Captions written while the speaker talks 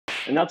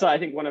And that's, I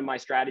think, one of my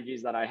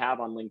strategies that I have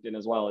on LinkedIn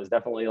as well is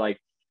definitely like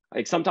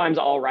sometimes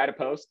I'll write a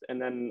post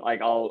and then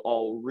like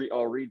I'll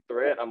read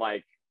through it. I'm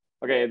like,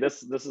 okay,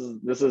 this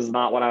is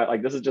not what I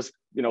like. This is just,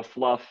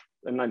 fluff.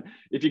 And then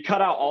if you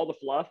cut out all the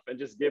fluff and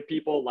just give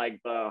people like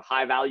the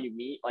high value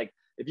meat, like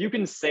if you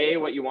can say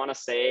what you want to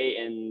say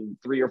in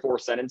 3 or 4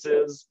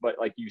 sentences, but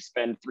like you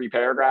spend 3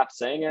 paragraphs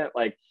saying it,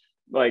 like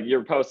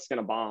your post is going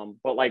to bomb.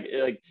 But like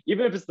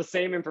even if it's the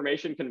same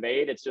information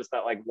conveyed, it's just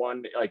that like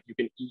one, like you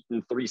can eat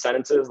in 3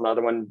 sentences,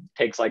 another one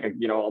takes like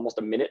almost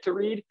a minute to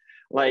read.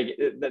 Like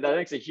that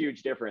makes a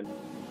huge difference.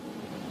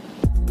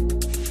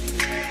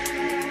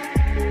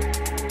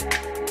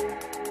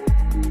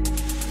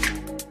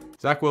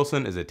 Zach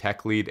Wilson is a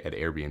tech lead at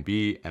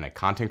Airbnb and a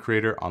content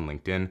creator on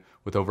LinkedIn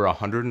with over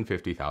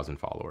 150,000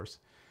 followers.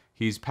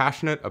 He's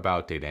passionate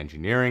about data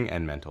engineering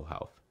and mental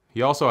health.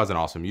 He also has an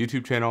awesome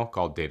YouTube channel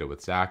called Data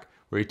with Zach,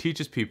 where he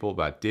teaches people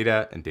about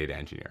data and data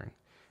engineering.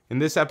 In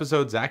this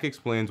episode, Zach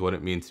explains what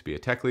it means to be a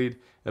tech lead,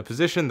 a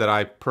position that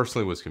I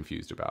personally was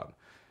confused about.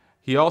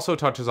 He also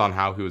touches on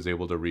how he was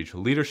able to reach a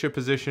leadership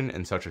position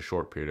in such a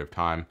short period of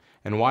time,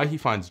 and why he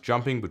finds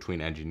jumping between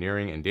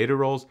engineering and data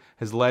roles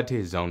has led to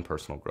his own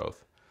personal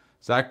growth.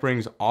 Zach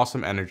brings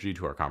awesome energy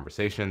to our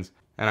conversations,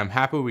 and I'm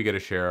happy we get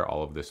to share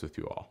all of this with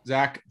you all.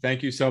 Zach,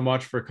 thank you so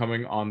much for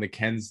coming on the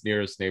Ken's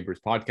Nearest Neighbors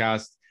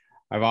podcast.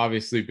 I've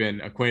obviously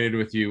been acquainted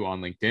with you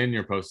on LinkedIn.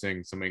 You're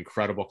posting some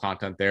incredible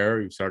content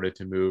there. You've started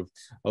to move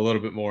a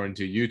little bit more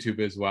into YouTube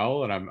as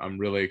well, and I'm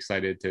really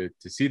excited to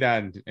see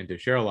that and to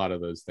share a lot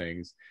of those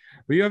things.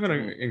 But you have an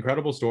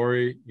incredible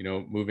story,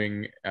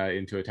 moving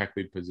into a tech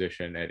lead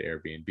position at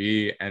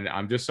Airbnb, and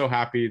I'm just so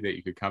happy that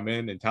you could come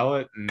in and tell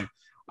it. And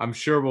I'm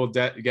sure we'll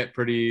get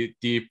pretty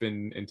deep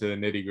into the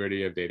nitty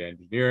gritty of data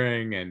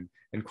engineering and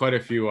quite a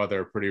few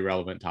other pretty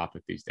relevant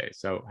topics these days.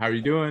 So how are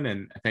you doing?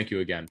 And thank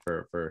you again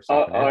for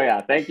Oh yeah,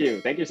 thank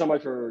you so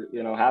much for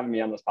having me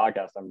on this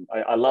podcast.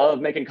 I love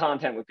making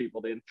content with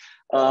people, dude.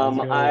 I'm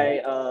doing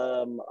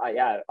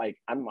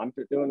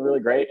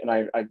really great, and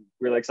I'm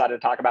really excited to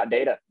talk about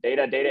data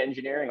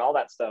engineering. All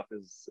that stuff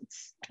it's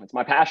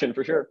my passion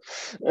for sure.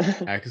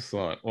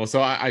 Excellent. Well,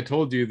 so I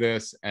told you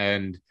this,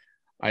 and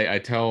I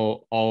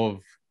tell all of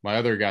my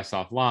other guests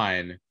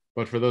offline,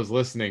 but for those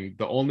listening,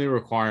 the only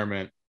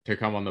requirement to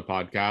come on the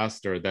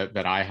podcast, or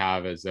that I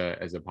have as a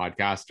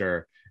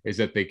podcaster, is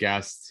that the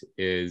guest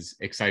is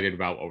excited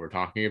about what we're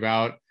talking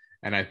about.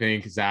 And I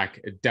think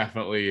Zach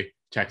definitely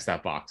checks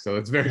that box. So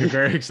it's very,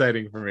 very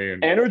exciting for me.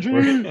 And energy.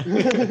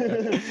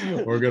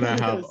 We're going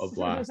to have a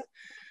blast.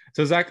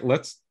 So Zach,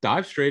 let's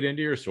dive straight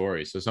into your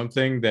story. So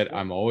something that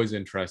I'm always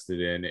interested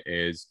in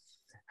is,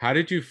 how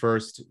did you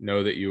first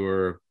know that you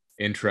were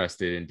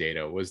interested in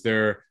data? Was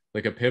there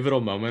like a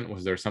pivotal moment?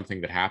 Was there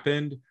something that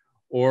happened,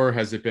 or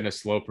has it been a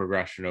slow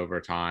progression over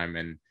time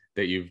and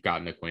that you've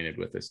gotten acquainted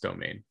with this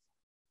domain?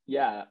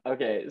 Yeah.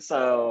 Okay.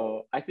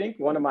 So I think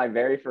one of my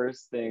very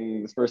first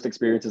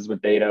experiences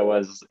with data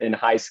was in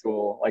high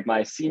school, like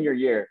my senior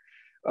year.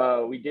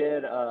 We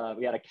had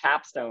a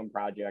capstone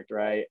project,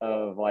 right?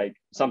 Of like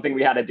something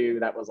we had to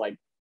do that was like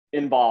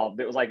involved.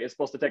 It was like, it's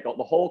supposed to take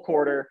the whole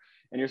quarter,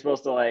 and you're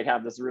supposed to like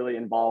have this really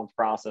involved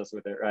process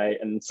with it, right?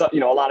 And so, a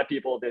lot of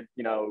people did,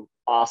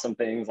 awesome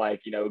things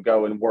like,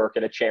 go and work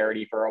at a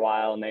charity for a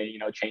while and they,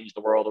 change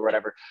the world or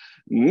whatever.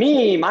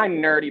 Me, my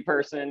nerdy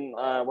person,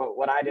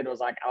 what I did was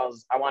like,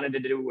 I wanted to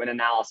do an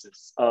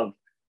analysis of,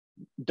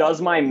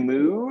 does my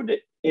mood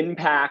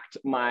impact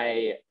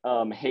my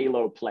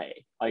Halo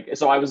play? Like,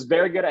 so I was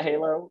very good at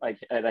Halo, like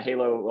the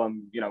Halo,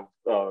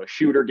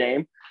 shooter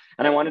game.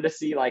 And I wanted to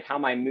see like how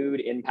my mood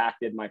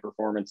impacted my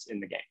performance in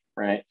the game,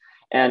 right?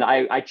 And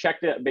I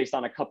checked it based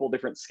on a couple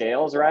different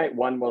scales, right?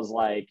 One was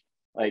like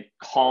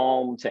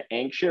calm to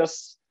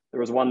anxious. There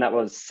was one that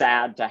was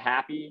sad to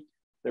happy.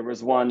 There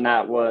was one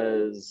that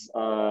was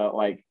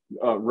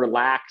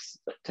relaxed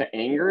to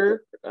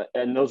anger.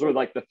 And those were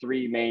like the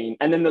 3 main.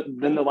 And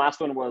then the last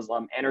one was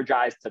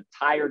energized to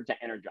tired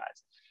to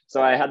energized.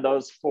 So I had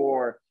those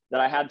 4 that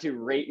I had to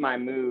rate my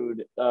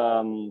mood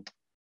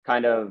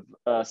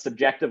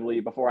subjectively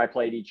before I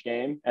played each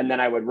game. And then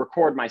I would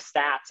record my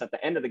stats at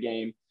the end of the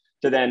game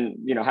to then,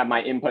 have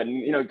my input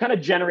and, kind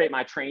of generate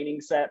my training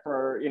set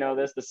for,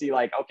 this to see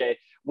like, okay,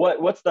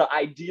 what's the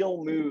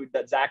ideal mood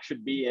that Zach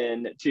should be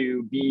in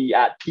to be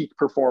at peak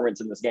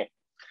performance in this game.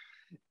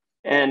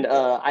 And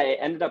I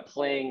ended up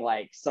playing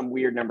like some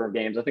weird number of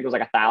games. I think it was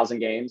like 1,000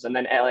 games. And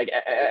then like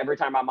every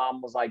time my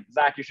mom was like,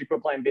 Zach, you should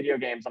quit playing video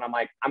games. And I'm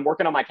like, I'm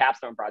working on my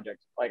capstone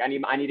project. Like I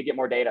need to get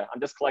more data. I'm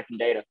just collecting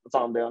data. That's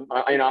all I'm doing.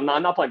 I'm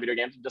not playing video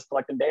games. I'm just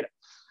collecting data.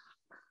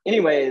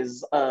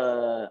 Anyways,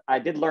 I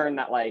did learn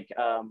that like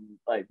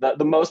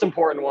the most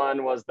important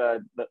one was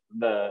the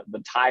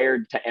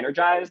tired to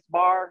energized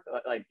bar.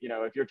 Like,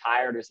 if you're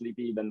tired or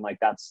sleepy, then like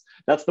that's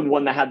the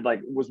one that had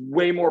like was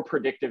way more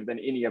predictive than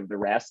any of the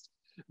rest.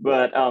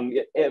 But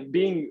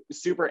being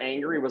super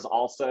angry was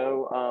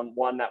also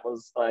one that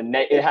was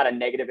it had a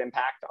negative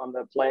impact on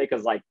the play,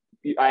 because like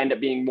I end up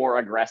being more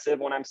aggressive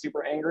when I'm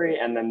super angry,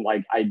 and then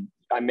like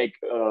I make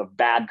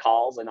bad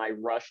calls and I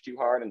rush too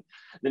hard, and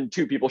then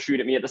two people shoot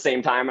at me at the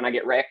same time and I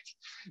get wrecked.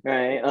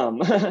 Right.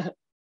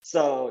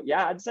 So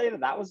yeah, I'd say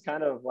that was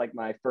kind of like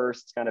my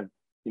first kind of,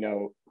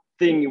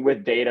 thing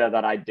with data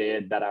that I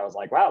did that I was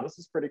like, wow, this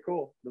is pretty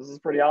cool. This is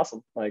pretty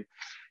awesome. Like,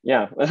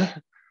 yeah.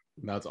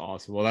 That's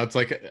awesome. Well, that's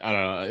like, I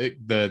don't know,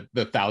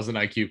 the 1,000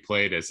 IQ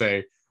play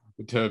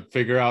to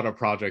figure out a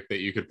project that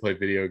you could play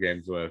video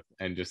games with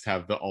and just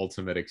have the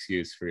ultimate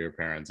excuse for your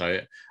parents.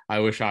 I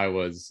wish I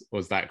was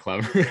that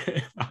clever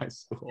in high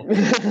school.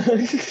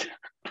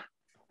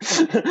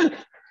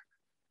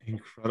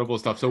 Incredible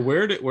stuff. So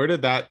where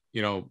did that,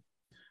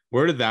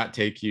 where did that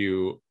take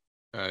you,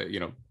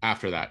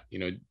 after that?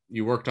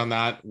 You worked on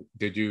that.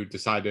 Did you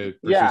decide to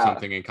pursue Yeah.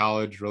 something in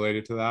college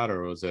related to that,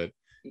 or was it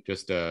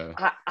just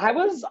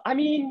I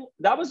mean,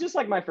 that was just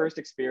like my first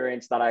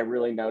experience that I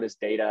really noticed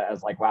data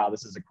as like, wow,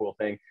 this is a cool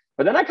thing.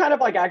 But then I kind of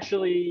like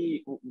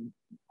actually,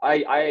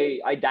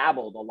 I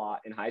dabbled a lot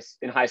in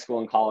high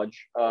school and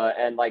college,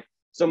 and like,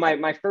 so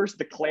my first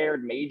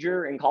declared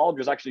major in college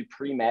was actually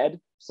pre-med.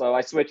 So I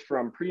switched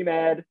from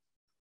pre-med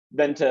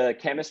then to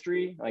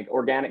chemistry, like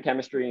organic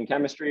chemistry and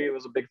chemistry. It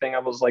was a big thing I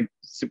was like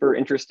super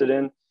interested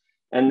in.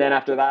 And then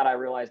after that, I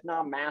realized,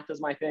 no, math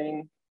is my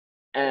thing.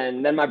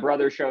 And then my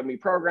brother showed me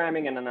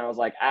programming, and then I was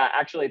like,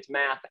 actually, it's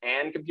math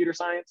and computer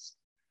science.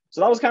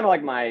 So that was kind of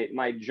like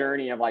my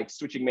journey of like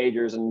switching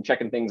majors and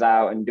checking things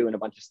out and doing a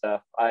bunch of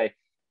stuff. I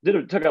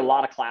took a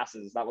lot of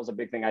classes. That was a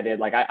big thing I did.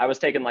 Like I was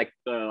taking like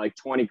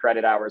 20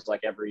 credit hours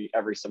like every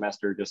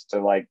semester just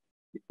to like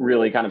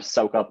really kind of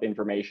soak up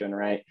information,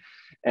 right?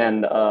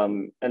 And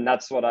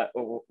that's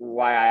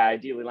why I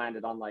ideally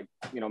landed on like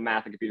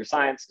math and computer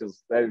science,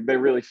 because they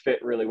really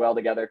fit really well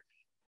together.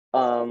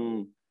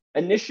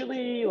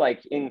 Initially,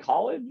 like in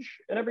college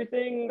and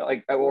everything,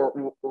 like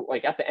or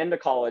like at the end of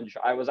college,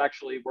 I was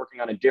actually working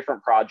on a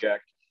different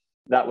project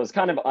that was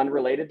kind of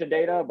unrelated to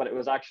data, but it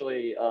was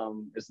actually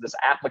is this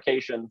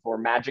application for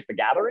Magic the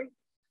Gathering.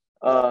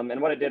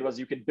 And what it did was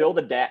you could build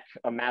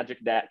a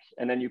magic deck,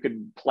 and then you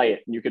could play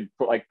it, and you could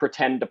like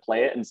pretend to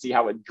play it and see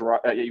how it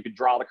you could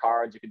draw the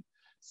cards. You could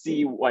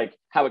see like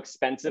how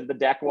expensive the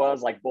deck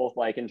was, like both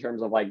like in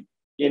terms of like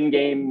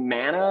in-game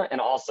mana and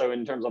also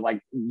in terms of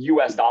like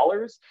US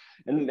dollars.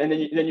 And then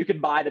you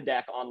could buy the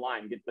deck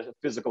online, get the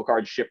physical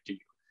cards shipped to you.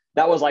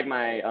 That was like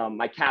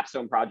my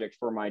capstone project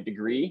for my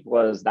degree,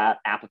 was that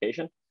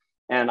application.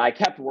 And I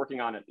kept working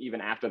on it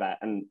even after that.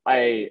 And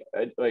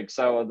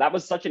so that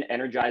was such an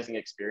energizing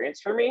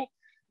experience for me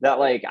that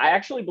like, I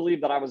actually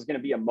believed that I was going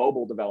to be a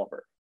mobile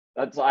developer.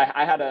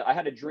 I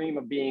had a dream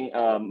of being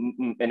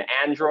an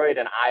Android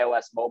and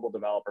iOS mobile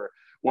developer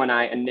when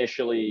I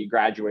initially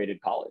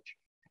graduated college.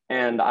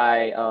 And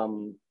I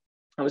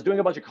was doing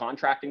a bunch of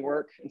contracting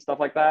work and stuff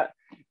like that.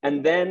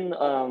 And then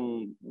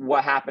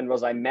what happened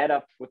was I met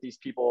up with these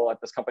people at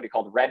this company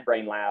called Red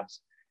Brain Labs.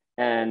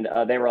 And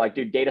they were like,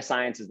 dude, data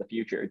science is the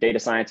future. Data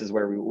science is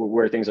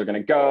where things are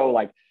going to go.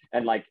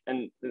 And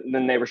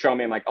then they were showing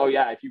me, I'm like, oh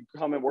yeah, if you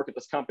come and work at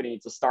this company,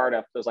 it's a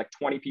startup. There's like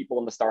 20 people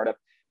in the startup.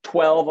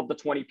 12 of the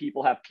 20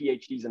 people have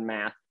PhDs in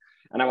math.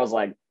 And I was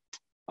like,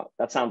 oh,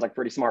 that sounds like a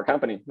pretty smart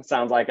company. It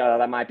sounds like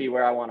that might be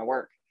where I want to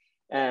work.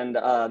 And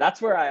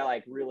that's where I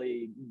like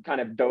really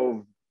kind of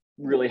dove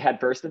really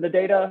headfirst into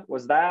data.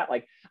 Was that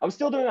like I was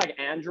still doing like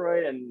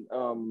Android and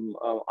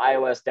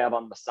iOS dev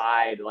on the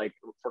side, like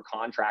for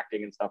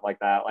contracting and stuff like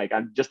that, like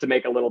just to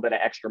make a little bit of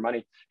extra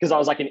money, because I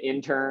was like an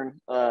intern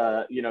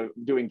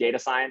doing data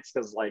science,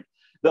 because like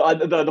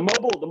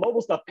the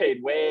mobile stuff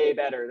paid way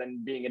better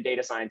than being a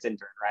data science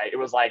intern, right? It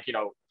was like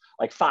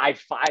like five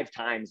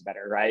times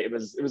better, right? It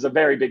was a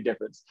very big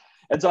difference.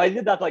 And so I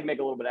did that to like make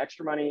a little bit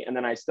extra money, and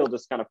then I still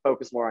just kind of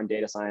focused more on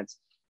data science.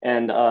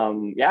 And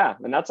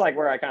and that's like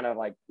where I kind of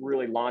like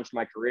really launched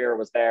my career,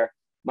 was there.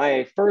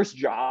 My first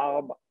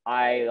job,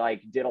 I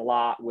like did a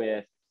lot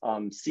with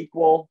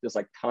SQL, just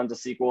like tons of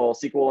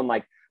SQL and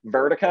like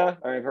Vertica. I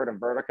don't know if you've heard of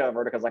Vertica.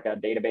 Vertica is like a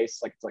database,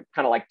 like it's like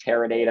kind of like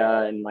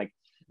Teradata and like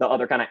the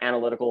other kind of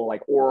analytical,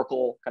 like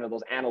Oracle, kind of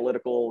those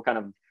analytical kind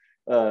of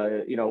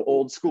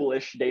old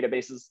schoolish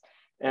databases.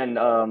 And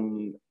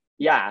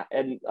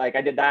and like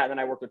I did that, and then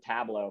I worked with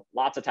Tableau,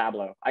 lots of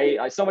Tableau.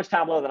 I so much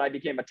Tableau that I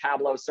became a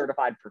Tableau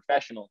certified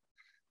professional.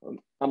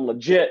 I'm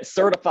legit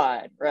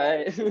certified,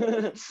 right?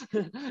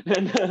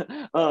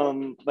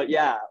 But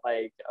yeah,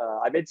 like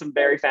I made some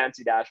very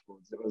fancy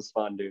dashboards. It was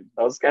fun, dude.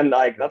 That's kind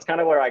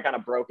of where I kind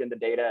of broke into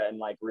data and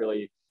like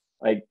really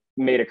like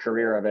made a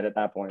career of it at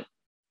that point.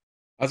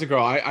 That's a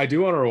girl. I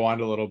do want to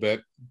rewind a little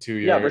bit to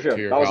Yeah, for your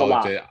sure. That was a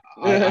college.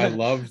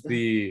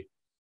 lot.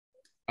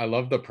 I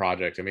love the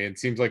project. I mean, it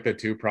seems like the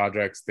two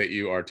projects that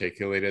you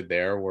articulated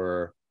there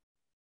were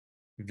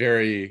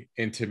very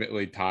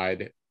intimately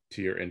tied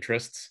to your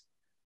interests.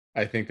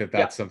 I think that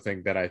Yeah. that's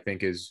something that I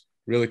think is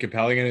really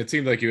compelling. And it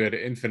seemed like you had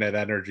infinite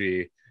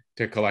energy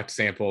to collect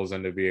samples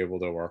and to be able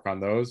to work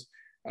on those.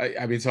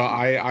 I mean, so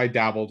I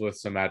dabbled with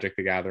some Magic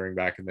the Gathering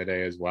back in the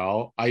day as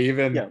well. I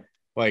even Yeah.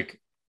 like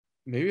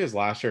maybe it was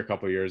last year, a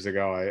couple of years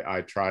ago,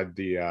 I tried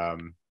the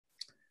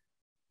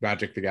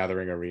Magic the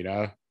Gathering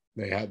Arena.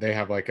 They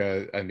have like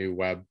a new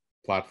web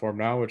platform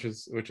now, which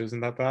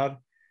isn't that bad.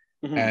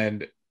 Mhm.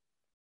 And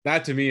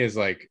that to me is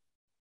like,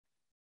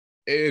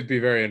 it'd be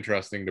very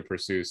interesting to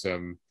pursue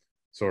some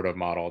sort of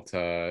model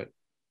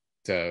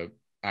to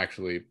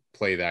actually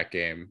play that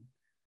game,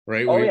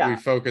 right? Oh We yeah,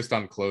 focused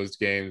on closed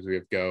games. We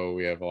have Go,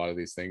 we have a lot of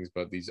these things,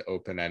 but these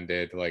open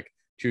ended, like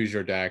choose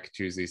your deck,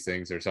 choose these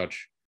things, are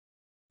such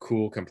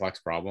cool, complex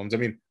problems. I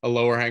mean, a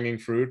lower hanging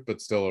fruit,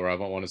 but still a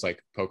relevant one is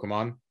like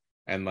Pokemon,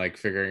 and like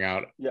figuring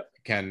out yep,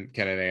 can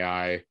an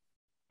AI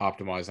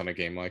optimize on a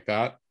game like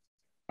that.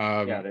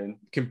 yeah,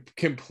 dude.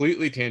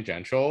 Completely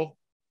tangential.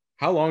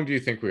 How long do you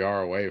think we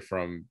are away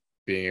from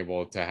being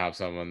able to have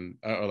someone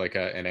or like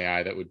an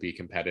AI that would be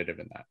competitive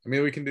in that? I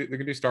mean, we can do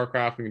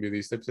StarCraft, we can do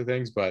these types of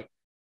things, but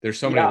there's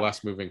so many Yeah.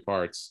 less moving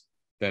parts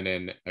than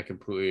in a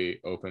completely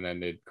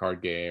open-ended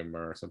card game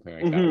or something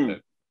like that. Hmm.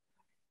 That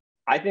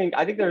I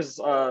think there's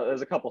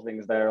a couple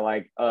things there,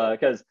 like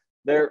because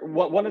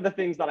one of the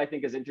things that I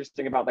think is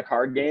interesting about the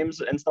card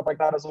games and stuff like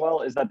that as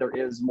well is that there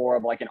is more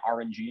of like an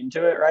RNG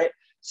into it, right?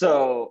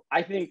 So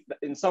I think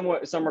in some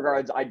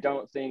regards, I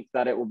don't think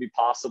that it will be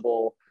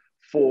possible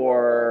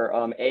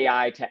for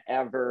AI to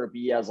ever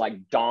be as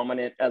like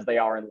dominant as they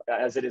are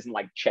as it is in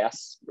like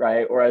chess,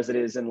 right? Or as it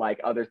is in like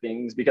other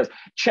things, because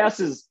chess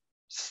is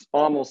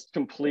almost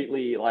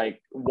completely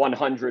like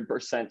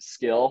 100%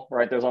 skill,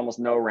 right? There's almost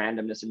no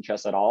randomness in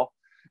chess at all.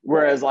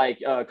 Whereas like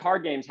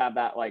card games have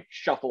that like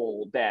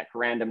shuffle deck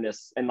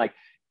randomness, and like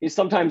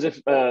sometimes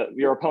if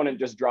your opponent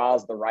just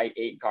draws the right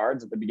 8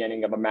 cards at the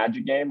beginning of a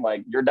Magic game,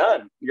 like you're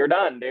done,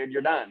 dude,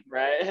 you're done,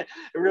 right? It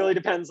really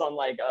depends on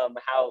like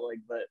how like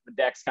the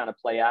decks kind of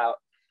play out.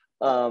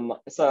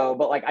 So,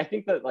 but like I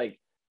think that like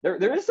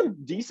there is some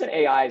decent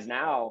AIs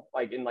now,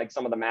 like in like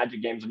some of the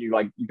Magic games, when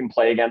you can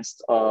play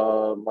against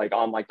like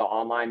on like the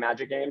online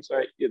Magic games,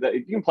 right? You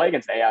can play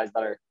against AIs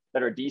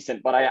that are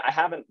decent, but I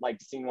haven't like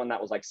seen one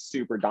that was like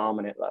super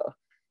dominant though.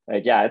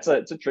 Like yeah, it's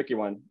a tricky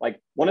one.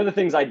 Like one of the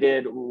things I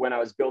did when I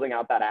was building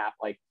out that app,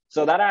 like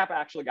so that app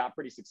actually got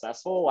pretty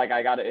successful. Like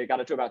it got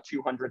it to about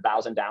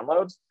 200,000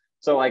 downloads.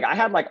 So like I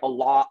had like a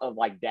lot of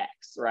like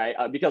decks, right?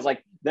 Because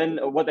like then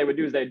what they would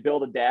do is they'd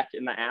build a deck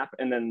in the app,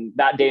 and then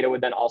that data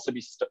would then also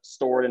be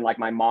stored in like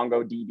my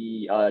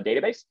MongoDB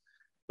database,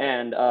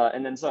 and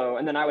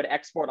then I would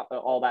export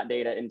all that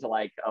data into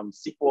like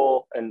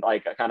SQL, and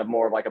like a kind of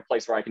more of like a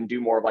place where I can do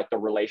more of like the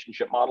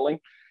relationship modeling.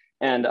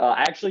 And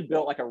I actually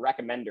built like a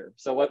recommender.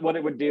 So what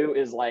it would do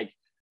is like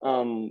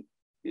and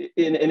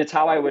it's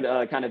how I would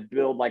kind of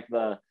build like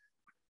the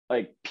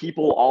like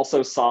people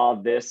also saw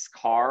this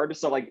card.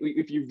 So like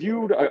if you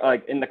viewed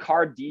like in the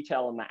card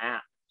detail in the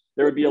app,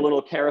 there would be a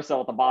little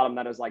carousel at the bottom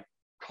that is like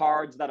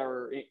cards that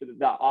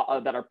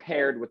are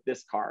paired with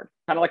this card,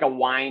 kind of like a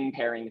wine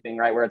pairing thing,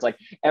 right? Where it's like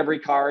every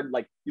card,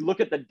 like you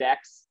look at the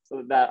decks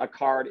that a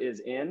card is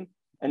in,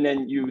 and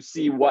then you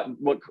see what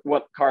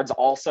cards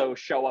also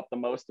show up the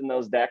most in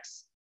those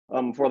decks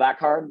for that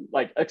card,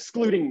 like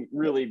excluding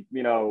really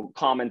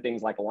common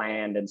things like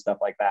land and stuff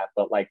like that,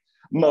 but like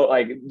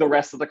the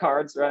rest of the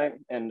cards, right?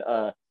 And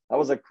that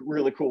was a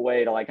really cool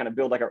way to like kind of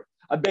build like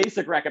a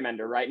basic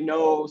recommender, right?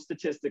 No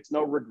statistics,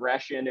 no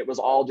regression. It was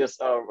all just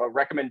a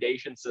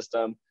recommendation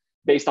system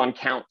based on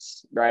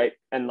counts, right?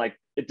 And like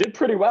it did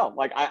pretty well.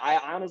 Like I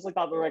honestly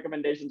thought the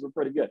recommendations were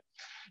pretty good.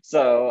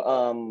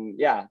 So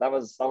yeah, that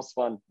was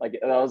fun. Like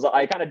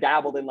I kind of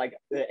dabbled in like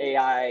the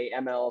AI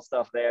ML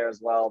stuff there as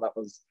well. That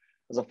was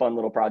a fun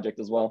little project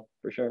as well,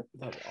 for sure.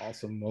 that's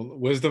awesome. Well,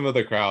 wisdom of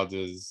the crowds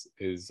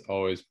is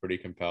always pretty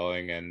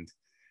compelling, and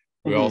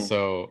we Mm-hmm.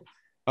 also,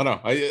 I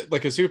don't know, I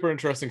like a super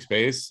interesting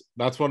space.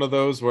 That's one of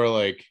those where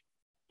like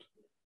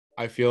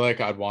I feel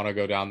like I'd want to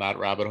go down that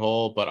rabbit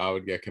hole, but I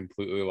would get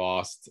completely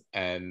lost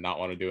and not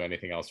want to do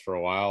anything else for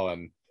a while,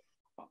 and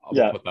I'll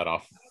Yeah. put that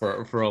off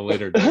for a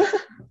later day.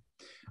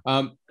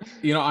 Um,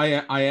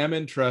 I am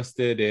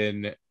interested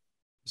in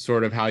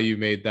sort of how you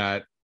made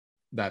that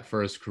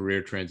first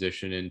career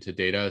transition into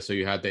data. So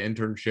you had the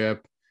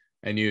internship,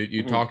 and you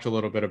Mm-hmm. talked a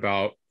little bit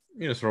about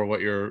sort of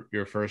what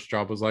your first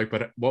job was like,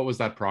 but what was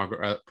that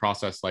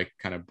process like,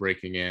 kind of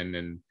breaking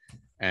in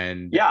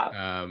and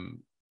Yeah.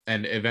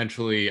 and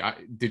eventually,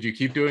 did you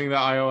keep doing the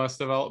iOS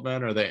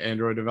development or the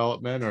Android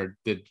development, or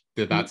did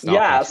that stop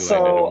Yeah. once you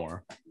landed in So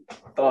more?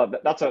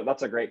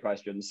 that's a great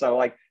question. So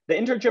like the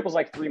internship was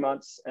like 3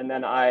 months, and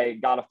then I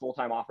got a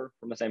full-time offer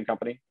from the same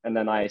company, and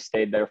then I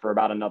stayed there for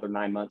about another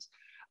 9 months.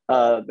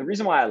 The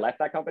reason why I left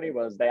that company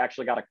was they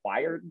actually got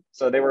acquired.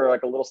 So they were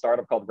like a little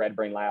startup called Red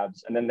Brain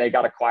Labs, and then they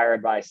got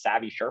acquired by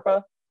Savvy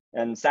Sherpa.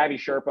 And Savvy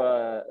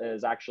Sherpa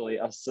is actually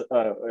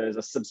is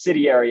a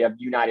subsidiary of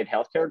United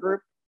Healthcare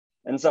Group.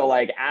 And so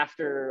like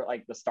after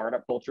like the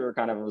startup culture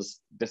kind of was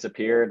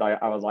disappeared,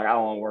 I was like, I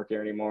don't want to work here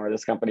anymore.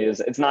 This company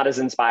it's not as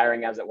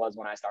inspiring as it was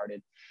when I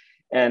started.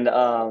 And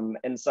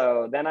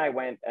so then I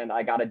went and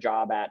I got a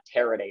job at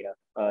Teradata,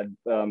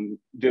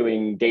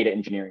 doing data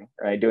engineering,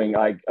 right? Doing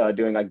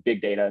like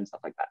big data and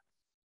stuff like that.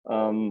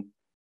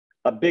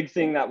 A big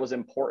thing that was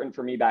important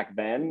for me back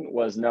then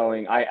was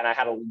knowing I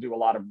had to do a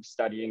lot of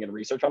studying and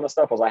research on this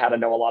stuff, was I had to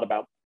know a lot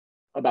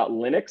about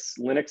Linux.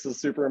 Linux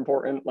is super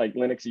important, like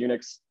Linux,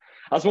 Unix.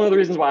 that's one of the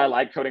reasons why I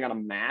like coding on a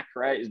Mac,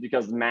 right? Is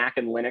because Mac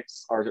and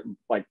Linux are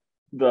like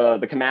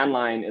the command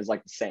line is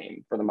like the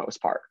same for the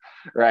most part,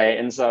 right?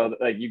 And so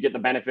like you get the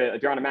benefit.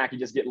 If you're on a Mac, you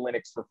just get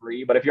Linux for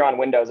free. But if you're on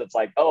Windows, it's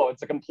like, oh,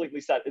 it's a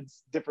completely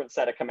it's different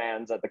set of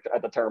commands at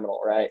the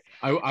terminal, right?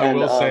 I And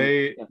will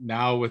say yeah,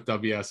 now with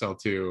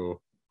WSL2,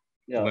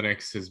 yeah,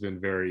 Linux has been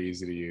very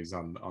easy to use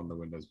on the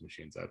Windows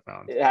machines I've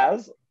found. it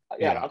has.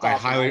 Yeah, Yeah, that's I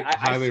awesome. I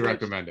highly switched.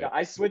 recommend Yeah, it.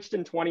 I switched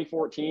in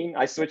 2014.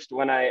 I switched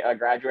when I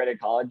graduated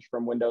college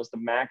from Windows to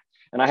Mac,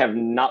 and I have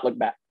not looked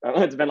back.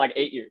 It's been like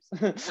 8 years,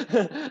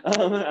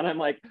 and I'm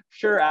like,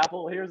 sure,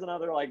 Apple, here's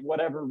another like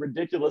whatever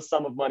ridiculous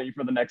sum of money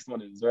for the next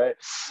one is, right?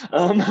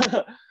 Um,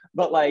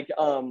 but like,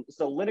 so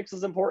Linux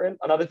is important.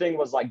 Another thing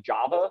was like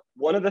Java.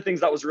 One of the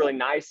things that was really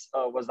nice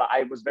was that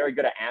I was very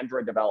good at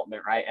Android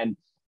development, right? And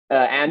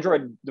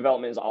Android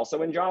development is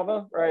also in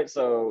Java, right?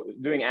 So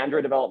doing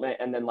Android development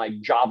and then like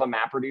Java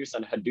MapReduce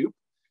and Hadoop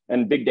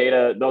and big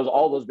data,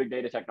 all those big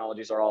data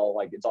technologies are all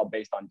like, it's all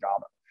based on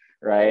Java,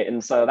 right?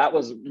 And so that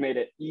made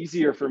it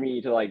easier for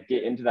me to like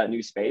get into that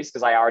new space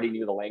because I already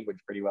knew the language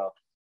pretty well.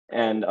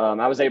 And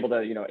I was able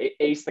to,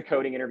 ace the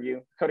coding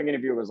interview. Coding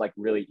interview was like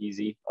really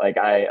easy. Like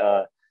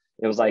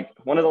it was like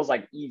one of those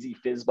like easy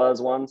fizz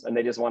buzz ones, and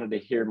they just wanted to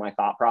hear my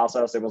thought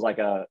process. It was like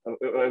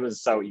it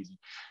was so easy,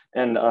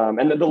 and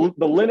the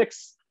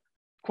Linux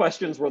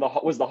questions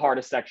was the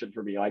hardest section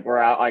for me. Like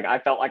where I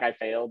felt like I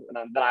failed, and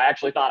then I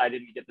actually thought I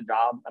didn't get the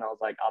job, and I was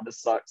like, oh, this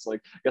sucks.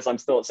 Like I guess I'm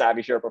still at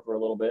Savvy Sherpa for a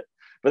little bit,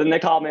 but then they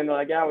called me and they're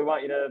like, yeah, we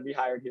want you to be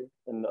hired here,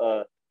 and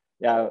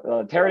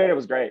Teradata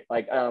was great.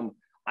 Like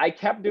I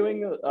kept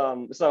doing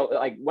so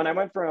like when I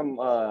went from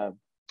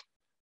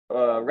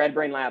Red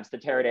Brain Labs to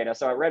Teradata.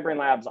 So at Red Brain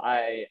Labs,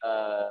 I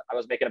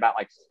was making about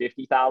like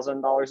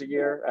 $50,000 a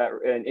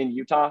year in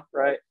Utah,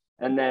 right?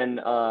 And then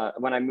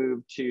when I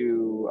moved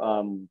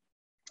to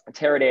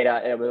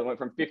Teradata, it went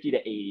from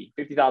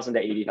 50,000 to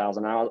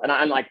 80,000. And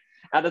I'm like,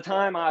 at the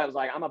time, I was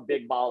like, I'm a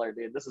big baller,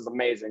 dude. This is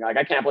amazing. Like,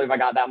 I can't believe I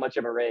got that much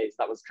of a raise.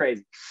 That was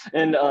crazy.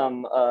 And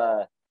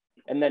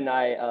then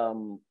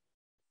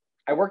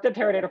I worked at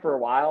Teradata for a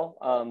while,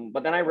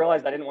 but then I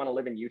realized I didn't want to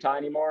live in Utah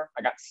anymore.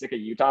 I got sick of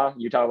Utah.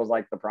 Utah was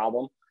like the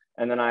problem.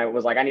 And then I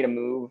was like, I need to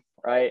move,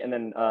 right? And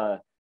then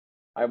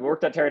I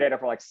worked at Teradata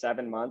for like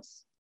 7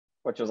 months,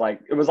 which was like,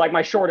 it was like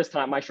my shortest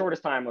time. My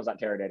shortest time was at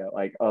Teradata,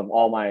 like of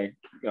all my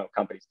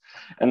companies.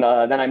 And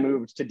then I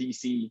moved to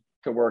DC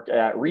to work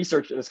at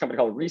this company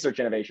called Research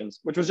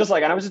Innovations, which was just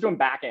like, and I was just doing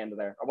back end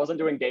there. I wasn't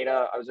doing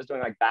data. I was just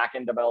doing like back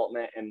end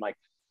development and like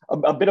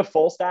a bit of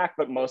full stack,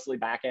 but mostly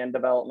back end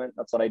development.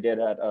 That's what I did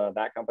at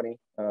that company.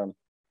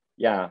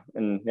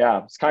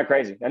 It's kind of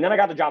crazy. And then I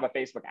got the job at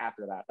Facebook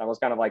after that. That was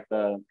kind of like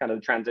the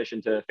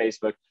transition to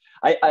Facebook.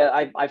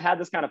 I've had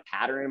this kind of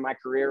pattern in my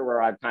career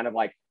where I've kind of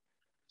like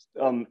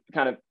kind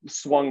of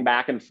swung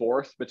back and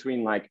forth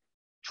between like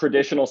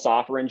traditional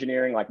software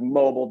engineering, like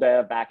mobile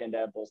dev, backend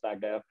dev, full stack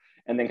dev,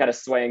 and then kind of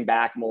swaying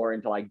back more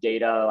into like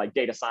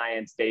data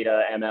science,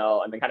 data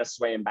ML, and then kind of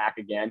swaying back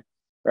again.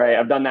 Right.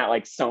 I've done that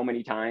like so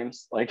many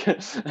times, like,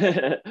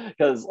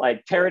 because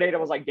like Teradata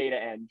was like data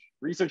eng,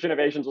 Research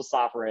Innovations was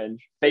software eng,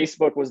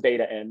 Facebook was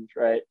data eng,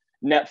 right?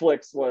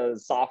 Netflix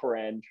was software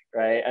eng,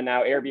 right? And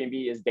now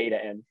Airbnb is data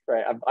eng,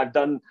 right? I've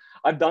done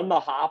the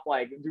hop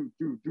like do.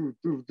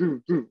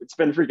 It's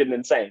been freaking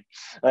insane,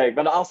 like,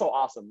 but also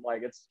awesome.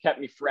 Like it's kept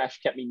me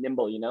fresh, kept me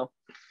nimble,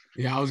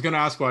 Yeah, I was gonna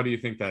ask, why do you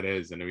think that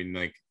is? And I mean,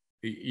 like,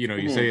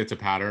 you say it's a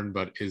pattern,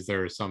 but is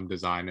there some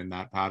design in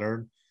that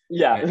pattern?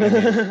 Yeah. I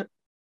mean,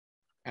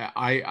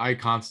 I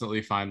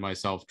constantly find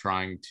myself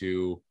trying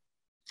to,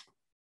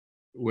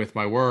 with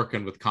my work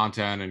and with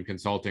content and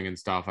consulting and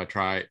stuff, I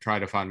try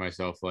to find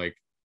myself like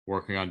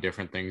working on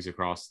different things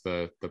across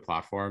the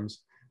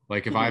platforms.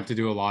 Like if I have to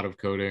do a lot of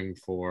coding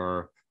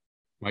for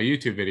my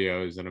YouTube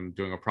videos and I'm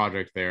doing a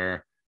project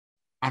there,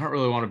 I don't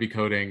really want to be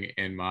coding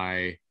in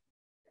my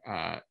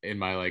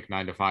like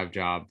 9 to 5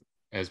 job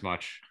as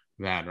much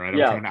then, right? I'm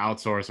Yeah. trying to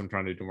outsource. I'm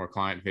trying to do more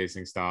client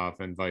facing stuff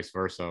and vice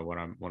versa when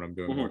I'm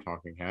doing more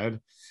talking head.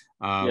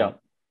 Yeah.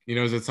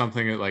 Is it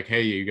something that like,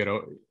 hey,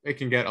 it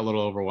can get a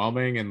little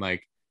overwhelming and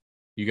like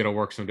you got to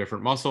work some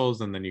different muscles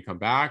and then you come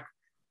back?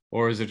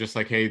 Or is it just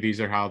like, hey, these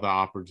are how the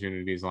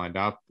opportunities lined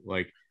up?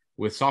 Like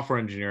with software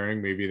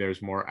engineering, maybe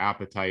there's more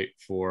appetite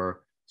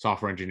for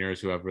software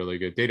engineers who have really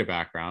good data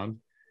background.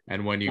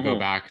 And when you go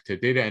back to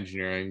data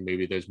engineering,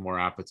 maybe there's more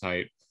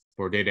appetite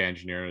for data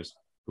engineers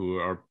who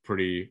are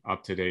pretty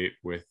up to date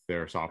with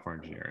their software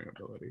engineering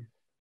ability.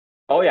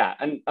 Oh yeah,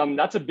 and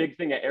that's a big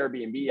thing at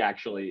Airbnb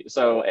actually.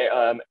 So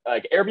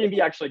like Airbnb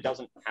actually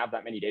doesn't have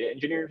that many data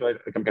engineers, right,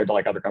 compared to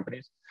like other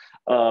companies,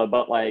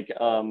 but like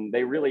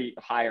they really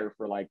hire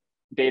for like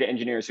data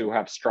engineers who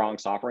have strong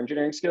software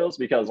engineering skills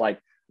because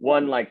like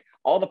like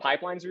all the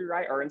pipelines we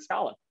write are in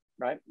Scala,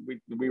 right?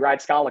 We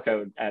write Scala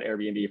code at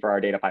Airbnb for our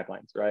data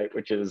pipelines, right?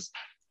 Which is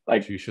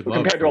like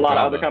compared to a lot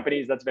of other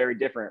companies, that's very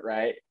different,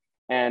 right?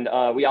 And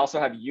we also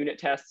have unit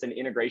tests and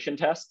integration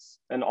tests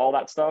and all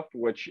that stuff,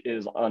 which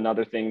is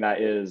another thing that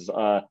is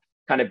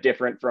kind kind of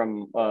different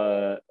from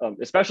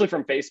especially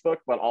from Facebook,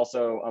 but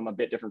also a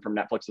bit different from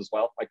Netflix as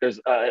well. Like there's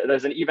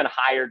an even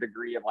higher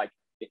degree of like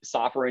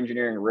software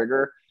engineering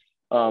rigor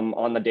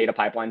on the data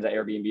pipelines at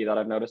Airbnb that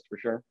I've noticed for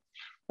sure.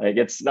 Like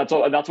that's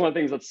one of the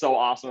things that's so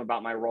awesome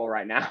about my role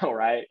right now,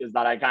 right? Is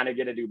that I kind of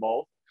get to do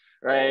both,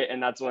 right?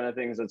 And that's one of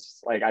the things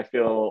that's like I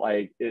feel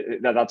like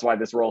that's why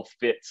this role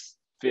fits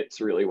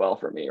really well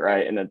for me,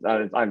 right? And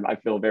I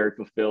feel very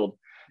fulfilled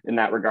in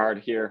that regard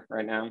here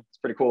right now. It's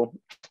pretty cool.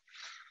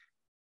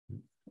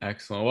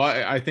 Excellent. Well,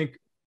 I think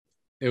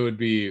it would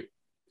be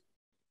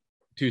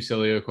too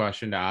silly a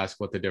question to ask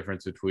what the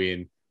difference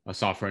between a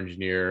software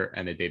engineer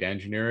and a data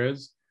engineer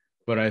is,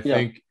 but I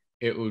think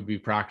it would be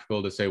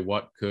practical to say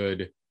what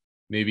could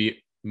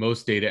maybe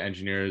most data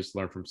engineers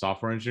learn from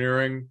software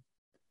engineering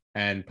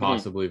and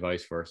possibly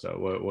vice versa.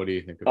 What do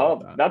you think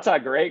about that? That's a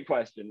great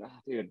question. Oh,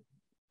 dude,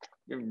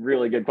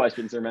 really good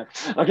question, sir, man.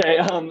 Okay,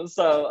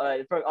 so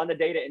on the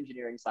data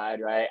engineering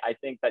side, right, I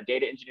think that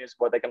data engineers,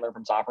 what they can learn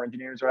from software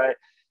engineers, right,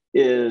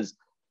 is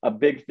a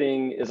big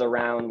thing is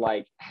around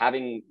like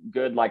having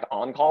good like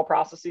on-call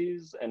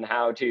processes and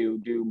how to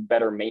do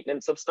better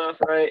maintenance of stuff,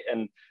 right?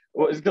 And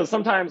because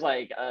sometimes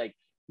like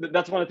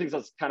that's one of the things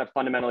that's kind of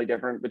fundamentally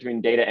different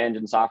between data eng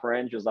and software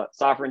eng is that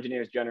software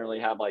engineers generally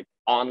have like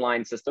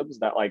online systems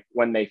that like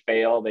when they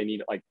fail, they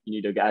need like you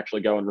need to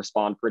actually go and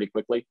respond pretty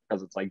quickly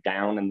because it's like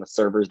down and the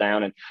server's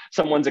down and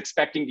someone's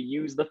expecting to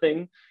use the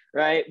thing,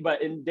 right?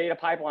 But in data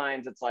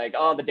pipelines, it's like,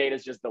 oh, the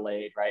data's just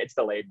delayed, right? It's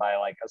delayed by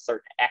like a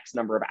certain X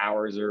number of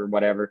hours or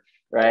whatever,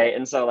 right?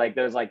 And so like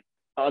there's like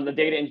the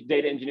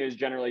data engineers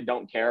generally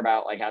don't care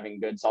about like having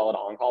good solid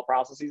on-call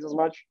processes as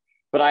much.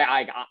 But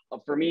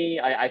for me,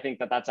 I think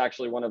that that's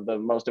actually one of the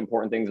most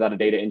important things that a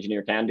data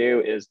engineer can do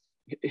is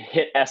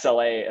hit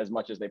SLA as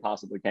much as they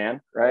possibly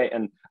can, right?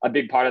 And a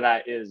big part of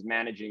that is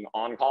managing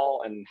on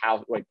call and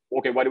how, like,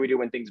 okay, what do we do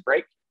when things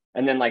break?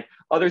 And then like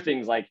other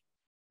things like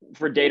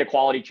for data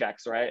quality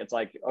checks, right? It's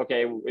like,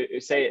 okay,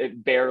 say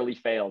it barely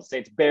fails, say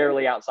it's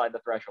barely outside the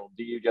threshold.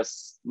 Do you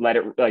just let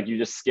it, like, you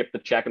just skip the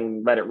check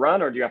and let it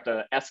run, or do you have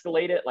to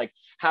escalate it? Like,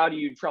 how do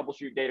you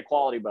troubleshoot data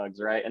quality bugs,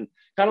 right? And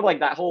kind of like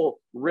that whole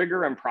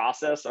rigor and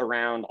process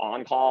around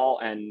on call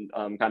and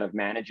kind of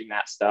managing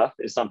that stuff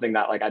is something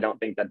that, like, I don't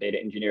think that data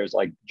engineers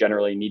like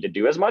generally need to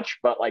do as much,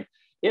 but like,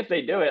 if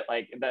they do it,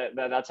 like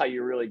that's how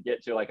you really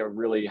get to like a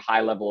really high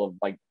level of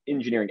like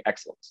engineering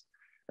excellence,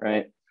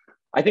 right?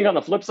 I think on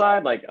the flip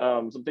side, like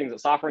some things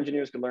that software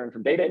engineers can learn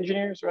from data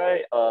engineers,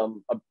 right?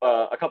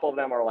 A couple of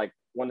them are like,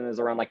 one is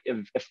around like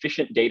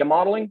efficient data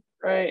modeling,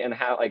 right? And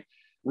how like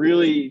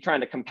really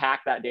trying to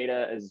compact that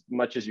data as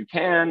much as you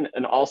can.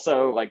 And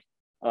also like,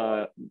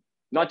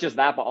 not just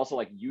that, but also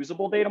like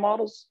usable data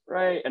models,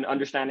 right? And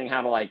understanding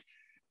how to like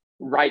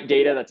write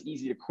data that's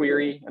easy to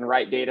query and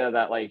write data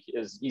that like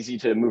is easy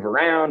to move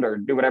around or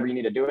do whatever you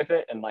need to do with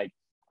it. And like,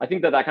 I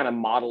think that kind of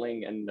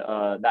modeling and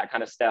that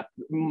kind of stuff,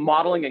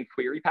 modeling and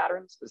query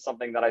patterns is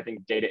something that I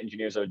think data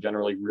engineers are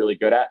generally really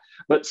good at.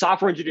 But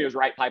software engineers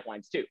write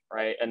pipelines too,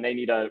 right? And they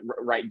need to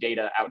write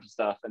data out to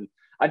stuff. And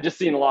I've just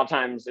seen a lot of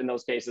times in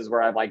those cases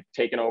where I've like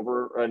taken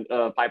over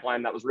a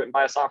pipeline that was written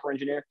by a software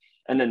engineer,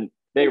 and then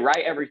they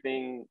write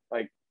everything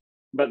like,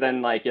 but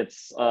then like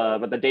it's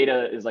but the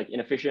data is like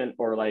inefficient,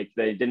 or like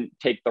they didn't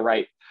take the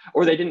right,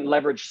 or they didn't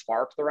leverage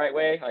Spark the right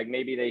way. Like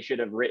maybe they should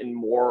have written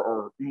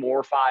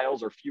more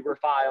files or fewer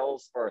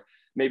files, or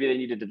maybe they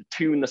needed to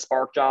tune the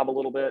Spark job a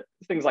little bit,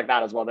 things like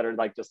that as well, that are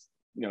like just,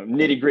 you know,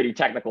 nitty gritty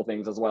technical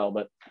things as well.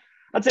 But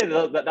I'd say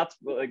that's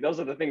like, those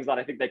are the things that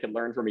I think they can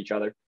learn from each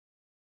other.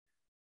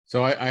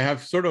 So I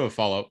have sort of a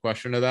follow-up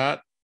question to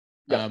that.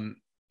 Yeah.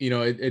 You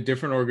know, at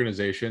different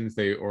organizations,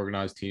 they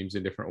organize teams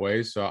in different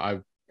ways. So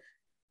I've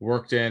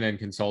worked in and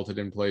consulted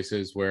in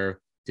places where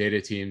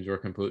data teams were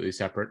completely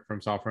separate from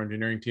software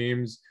engineering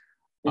teams.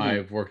 Mm-hmm.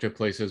 I've worked at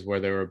places where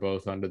they were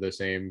both under the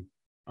same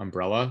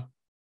umbrella,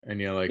 and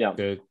you know, like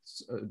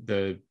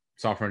the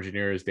software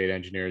engineers, data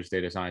engineers,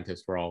 data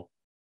scientists were all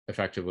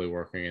effectively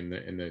working in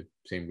the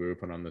same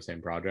group and on the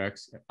same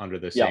projects under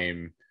the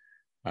same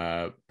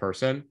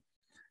person.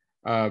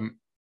 I've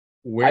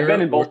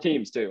been in both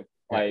teams too.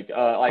 Like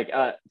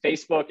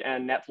Facebook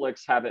and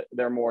Netflix have it,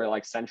 they're more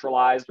like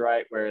centralized,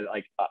 right? Where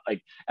like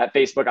at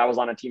Facebook, I was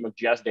on a team of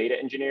just data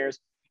engineers.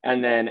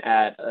 And then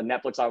at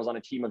Netflix, I was on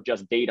a team of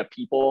just data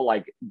people,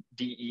 like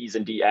DEs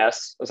and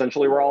DS,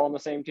 essentially we're all on the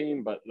same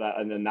team,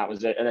 and then that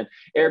was it. And then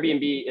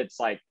Airbnb, it's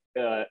like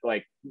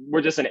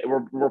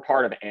we're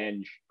part of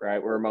Eng,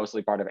 right? We're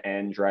mostly part of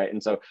Eng, right?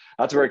 And so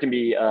that's where it can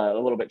be a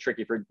little bit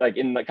tricky for like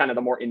in the kind of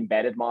the more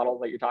embedded model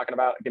that you're talking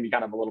about. It can be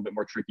kind of a little bit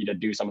more tricky to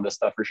do some of this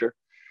stuff for sure.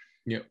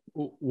 Yeah.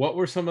 What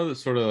were some of the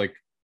sort of like,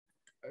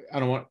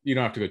 you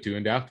don't have to go too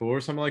in depth, but what were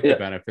some of like the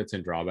benefits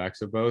and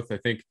drawbacks of both? I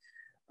think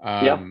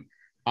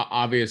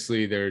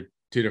obviously there are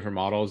two different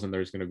models and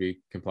there's going to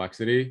be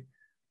complexity.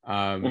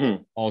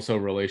 Also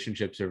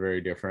relationships are very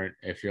different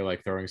if you're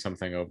like throwing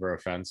something over a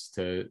fence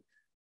to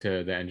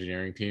the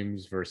engineering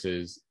teams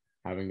versus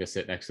having to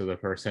sit next to the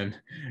person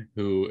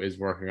who is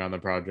working on the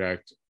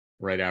project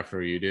right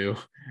after you do,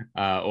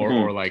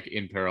 or like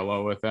in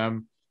parallel with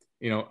them.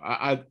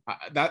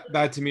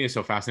 That to me is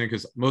so fascinating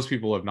because most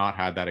people have not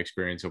had that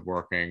experience of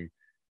working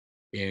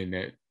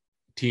in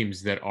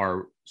teams that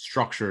are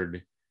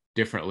structured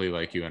differently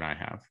like you and I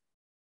have.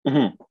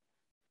 Mm-hmm.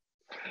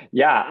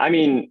 Yeah, I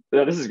mean,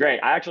 this is great.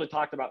 I actually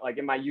talked about like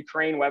in my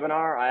Ukraine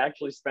webinar, I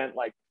actually spent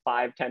like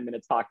 5-10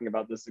 minutes talking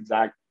about this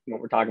exact what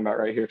we're talking about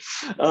right here.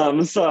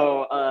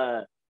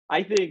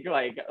 I think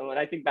like when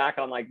I think back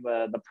on like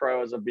the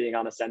pros of being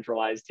on a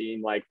centralized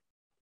team, like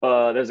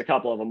there's a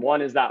couple of them.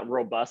 One is that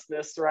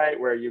robustness, right,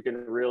 where you can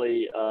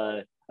really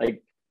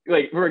like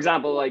for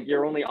example, like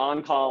you're only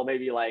on call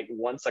maybe like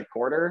once a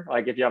quarter,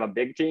 like if you have a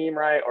big team,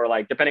 right, or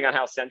like depending on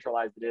how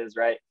centralized it is,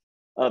 right.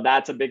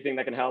 That's a big thing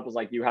that can help is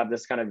like you have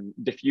this kind of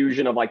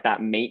diffusion of like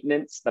that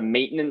maintenance. The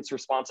maintenance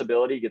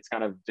responsibility gets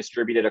kind of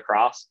distributed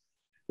across,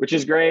 which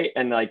is great,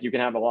 and like you can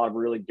have a lot of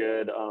really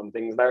good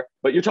things there.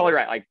 But you're totally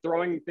right, like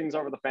throwing things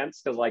over the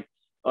fence because like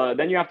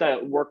then you have to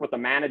work with the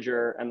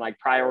manager and like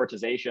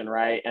prioritization,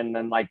 right? And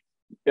then like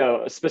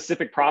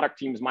specific product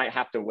teams might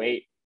have to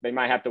wait. They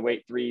might have to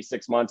wait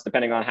 3-6 months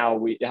depending on how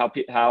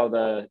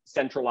the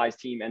centralized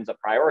team ends up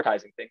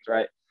prioritizing things,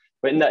 right?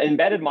 But in the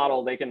embedded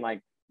model, they can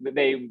like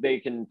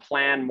they can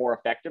plan more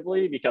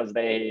effectively because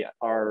they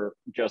are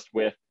just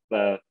with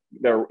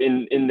they're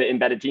in the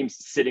embedded teams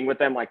sitting with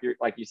them like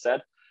you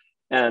said.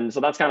 And so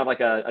that's kind of like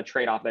a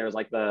trade-off there is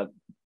like the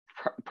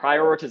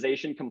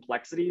prioritization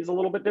complexity is a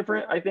little bit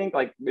different, I think,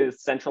 like with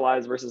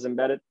centralized versus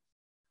embedded.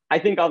 I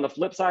think on the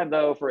flip side,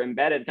 though, for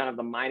embedded, kind of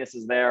the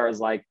minuses there is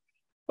like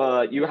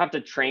you have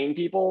to train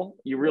people.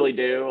 You really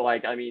do.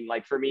 Like, I mean,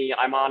 like for me,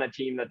 I'm on a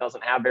team that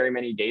doesn't have very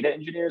many data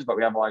engineers, but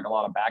we have like a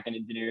lot of backend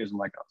engineers and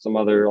like some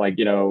other like,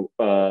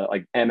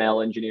 like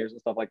ML engineers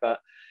and stuff like that.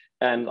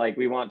 And like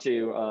we want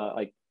to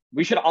like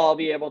we should all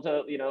be able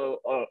to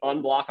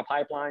unblock a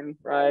pipeline,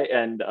 right,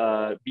 and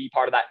be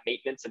part of that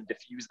maintenance and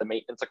diffuse the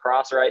maintenance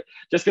across, right.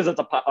 Just because it's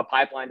a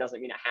pipeline doesn't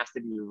mean it has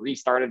to be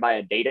restarted by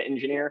a data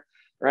engineer,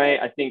 right.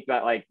 I think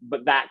that like,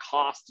 but that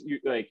cost you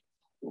like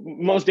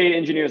most data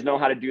engineers know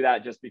how to do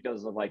that just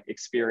because of like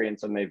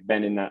experience and they've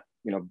been in that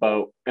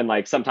boat, and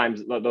like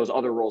sometimes those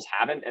other roles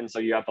haven't, and so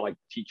you have to like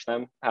teach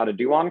them how to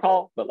do on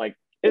call, but like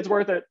it's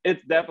worth it.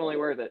 It's definitely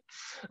worth it.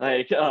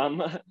 Like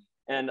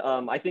and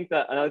I think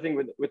that another thing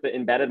with the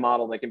embedded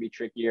model that can be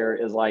trickier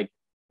is like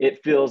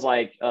it feels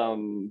like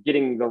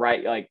getting the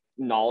right like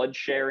knowledge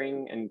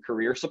sharing and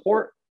career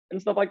support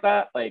and stuff like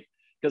that. Like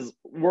because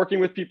working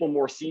with people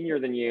more senior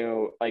than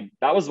you, like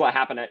that was what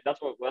happened. That's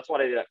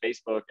what I did at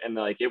Facebook, and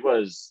like it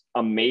was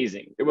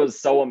amazing. It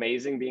was so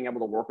amazing being able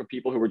to work with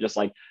people who were just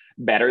like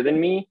better than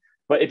me.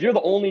 But if you're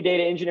the only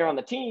data engineer on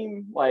the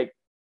team, like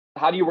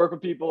how do you work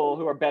with people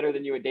who are better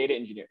than you at data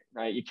engineering,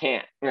 right? You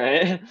can't,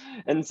 right?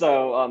 And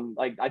so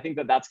like I think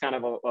that that's kind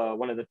of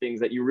one of the things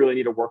that you really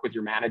need to work with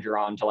your manager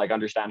on to like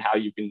understand how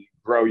you can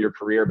grow your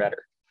career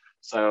better.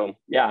 So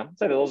yeah, I'd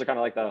say that those are kind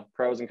of like the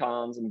pros and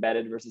cons,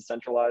 embedded versus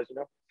centralized.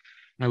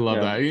 I love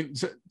Yeah. that. I mean,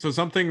 so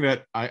something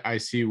that I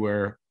see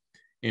where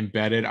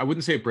embedded, I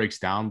wouldn't say it breaks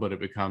down, but it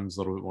becomes a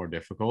little bit more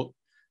difficult.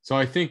 So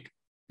I think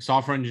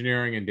software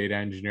engineering and data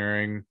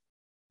engineering,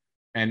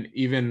 and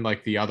even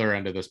like the other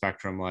end of the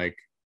spectrum, like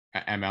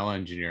ML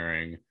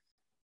engineering,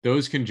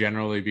 those can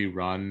generally be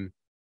run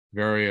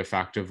very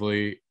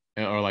effectively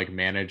or like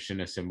managed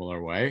in a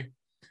similar way.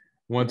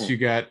 Once Mm-hmm. you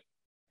get,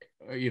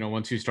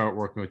 once you start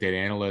working with data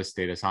analysts,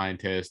 data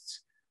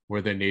scientists,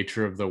 where the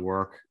nature of the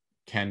work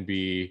can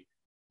be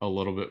a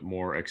little bit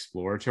more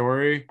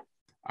exploratory,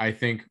 I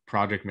think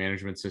project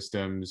management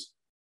systems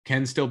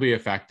can still be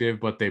effective,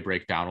 but they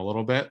break down a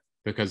little bit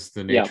because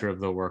the Yeah. nature of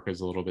the work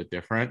is a little bit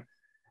different.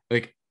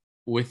 Like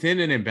within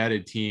an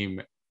embedded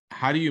team,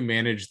 how do you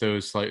manage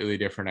those slightly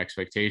different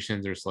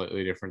expectations or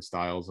slightly different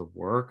styles of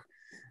work?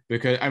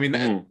 Because I mean,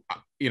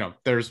 Mm-hmm.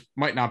 there's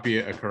might not be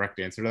a correct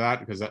answer to that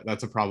because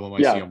that's a problem I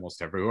see Yeah.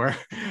 almost everywhere.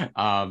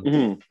 um,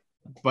 Mm-hmm.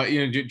 but do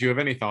you have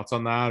any thoughts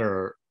on that,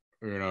 or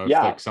if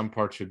Yeah. like some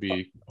parts should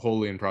be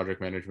wholly in project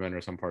management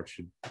or some parts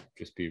should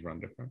just be run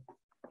different?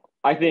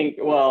 I think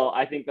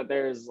that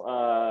there's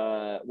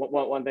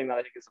one thing that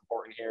I think is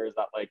important here is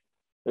that like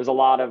there's a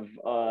lot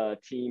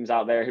of teams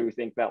out there who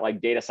think that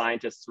like data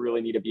scientists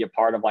really need to be a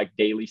part of like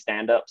daily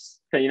stand-ups.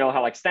 You know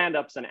how like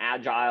stand-ups and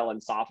agile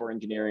and software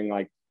engineering,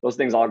 like those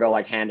things all go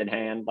like hand in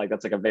hand. Like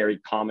that's like a very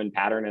common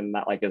pattern, and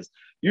that like is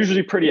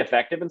usually pretty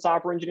effective in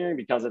software engineering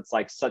because it's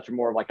like such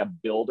more of like a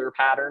builder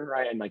pattern,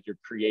 right? And like you're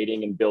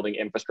creating and building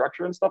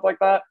infrastructure and stuff like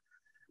that.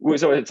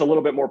 So it's a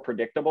little bit more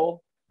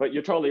predictable. But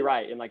you're totally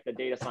right in like the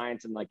data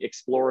science and like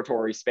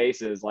exploratory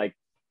spaces, like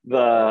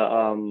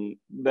the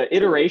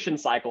iteration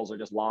cycles are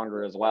just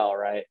longer as well,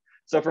 right?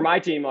 So for my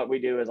team, what we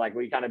do is like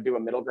we kind of do a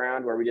middle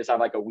ground where we just have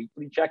like a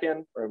weekly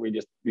check-in, or we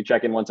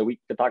check in once a week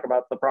to talk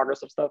about the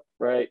progress of stuff,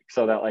 right?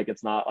 So that like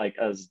it's not like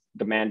as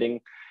demanding,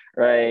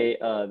 right?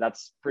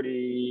 That's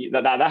pretty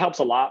that helps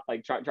a lot,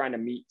 like trying to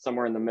meet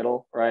somewhere in the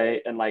middle,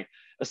 right? And like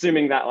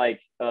assuming that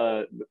like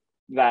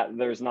that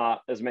there's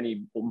not as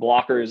many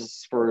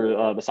blockers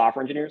for the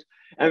software engineers,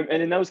 and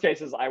in those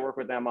cases I work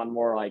with them on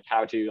more like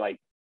how to like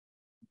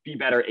be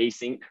better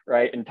async,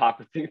 right? And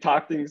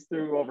talk things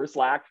through over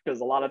Slack, because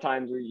a lot of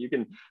times you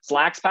can,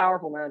 Slack's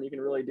powerful, man. You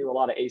can really do a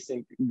lot of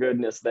async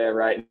goodness there,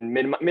 right?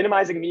 And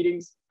minimizing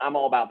meetings, I'm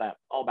all about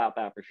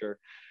that for sure.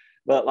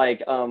 But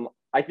like,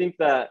 I think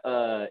that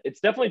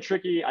it's definitely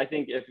tricky. I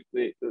think if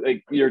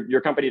like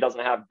your company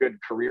doesn't have good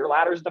career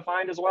ladders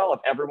defined as well, if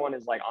everyone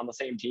is like on the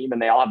same team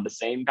and they all have the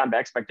same kind of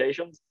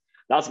expectations,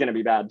 that's going to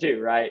be bad too,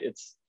 right?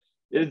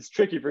 It's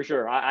tricky for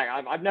sure.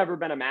 I've never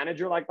been a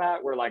manager like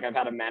that, where like I've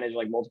had to manage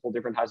like multiple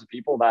different types of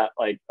people. That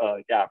like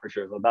yeah, for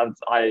sure. So that's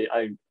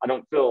I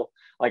don't feel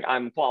like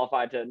I'm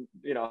qualified to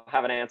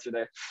have an answer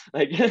there.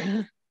 Like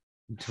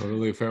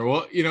Totally fair.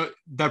 Well,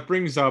 that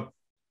brings up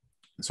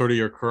sort of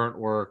your current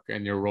work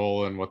and your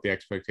role and what the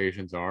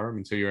expectations are. I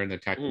mean, so you're in the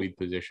tech lead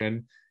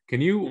position. Can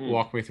you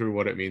walk me through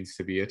what it means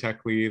to be a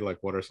tech lead? Like,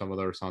 what are some of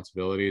the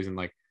responsibilities, and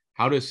like,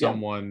 how does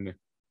someone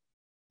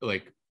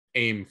like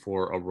aim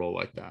for a role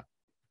like that?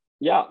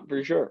 Yeah,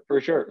 for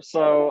sure.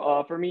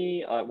 So for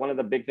me, one of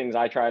the big things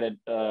I try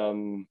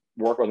to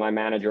work with my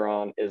manager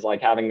on is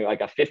like having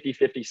like a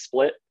 50-50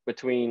 split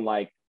between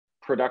like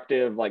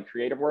productive, like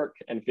creative work,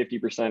 and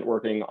 50%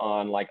 working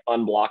on like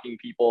unblocking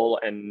people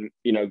and,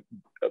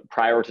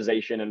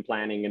 prioritization and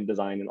planning and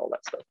design and all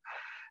that stuff.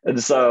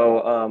 And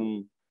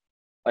so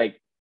like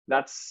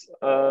that's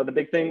the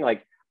big thing.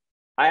 Like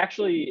I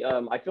actually,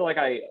 I feel like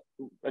I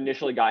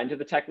initially got into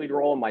the tech lead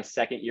role in my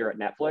second year at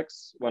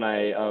Netflix when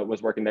I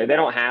was working there. They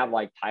don't have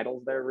like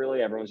titles there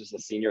really. Everyone's just a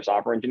senior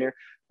software engineer.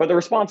 But the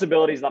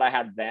responsibilities that I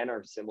had then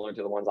are similar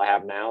to the ones I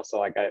have now. So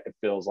like it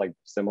feels like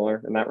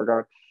similar in that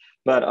regard.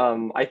 But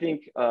I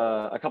think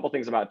a couple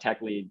things about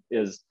tech lead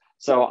is,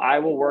 so I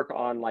will work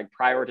on like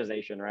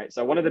prioritization, right?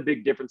 So one of the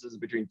big differences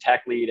between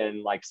tech lead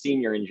and like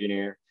senior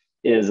engineer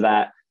is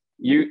that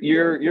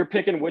you're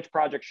picking which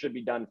projects should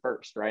be done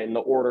first, right? In the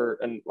order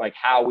and like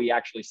how we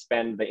actually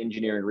spend the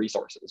engineering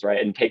resources,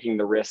 right? And taking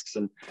the risks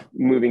and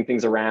moving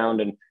things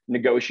around and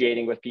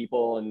negotiating with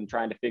people and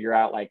trying to figure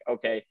out like,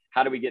 okay,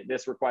 how do we get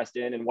this request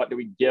in and what do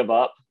we give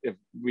up if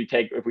we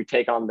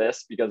take on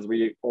this, because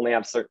we only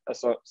have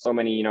so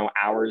many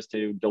hours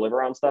to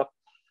deliver on stuff.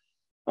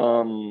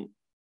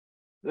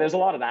 There's a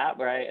lot of that,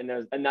 right?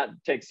 And that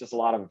takes just a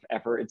lot of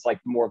effort. It's like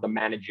more of the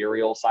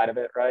managerial side of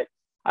it, right?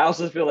 I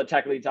also feel that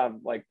tech leads have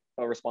like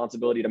a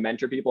responsibility to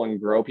mentor people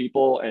and grow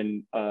people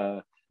and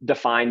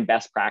define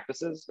best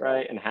practices,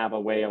 right? And have a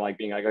way of like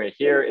being like, okay,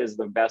 here is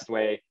the best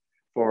way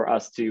for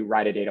us to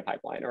write a data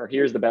pipeline, or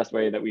here's the best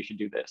way that we should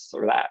do this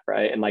or that,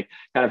 right? And like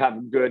kind of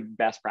have good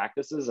best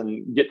practices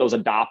and get those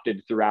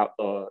adopted throughout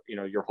the,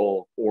 your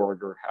whole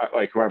org or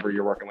like whoever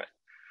you're working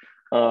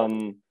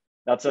with.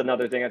 That's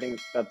another thing. I think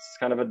that's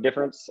kind of a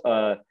difference.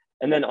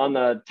 And then on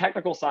the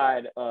technical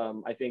side,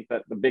 I think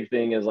that the big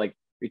thing is like,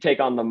 we take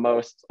on the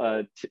most,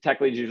 tech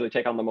leads usually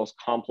take on the most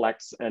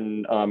complex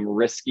and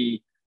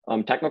risky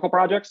technical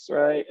projects,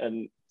 right?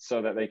 And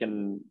so that they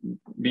can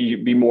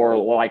be more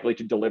likely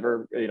to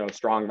deliver,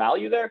 strong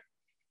value there.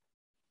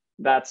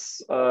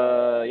 That's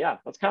yeah,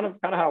 that's kind of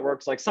how it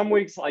works. Like some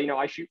weeks,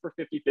 I shoot for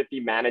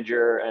 50-50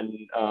 manager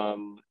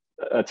and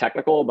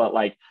technical, but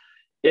like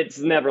it's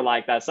never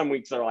like that. Some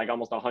weeks are like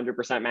almost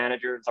 100%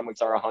 manager, some weeks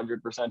are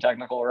 100%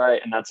 technical,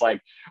 right? And that's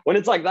like, when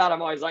it's like that,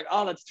 I'm always like,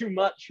 oh, that's too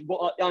much.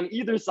 Well, on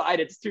either side,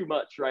 it's too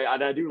much, right?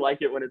 And I do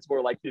like it when it's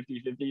more like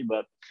 50-50,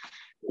 but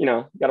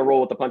got to roll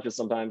with the punches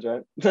sometimes,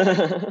 right?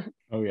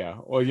 Oh yeah.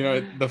 Well,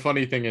 the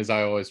funny thing is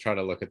I always try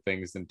to look at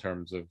things in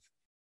terms of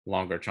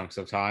longer chunks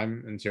of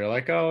time. And so you're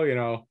like,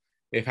 oh,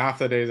 if half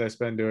the days I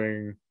spend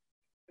doing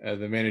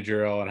the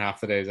managerial and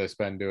half the days I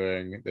spend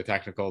doing the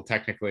technical,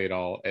 technically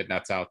it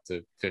nets out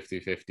to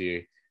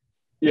 50-50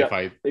 yeah, if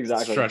I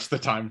exactly. stretch the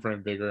time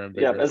frame bigger and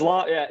bigger.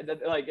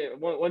 Yeah, like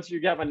once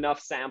you have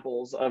enough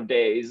samples of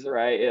days,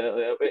 right?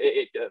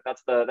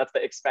 That's the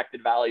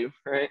expected value,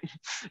 right?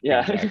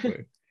 Yeah.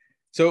 Exactly.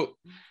 So,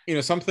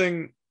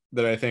 something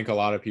that I think a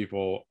lot of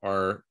people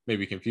are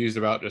maybe confused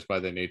about just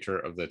by the nature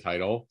of the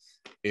title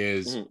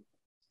is,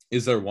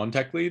 is there one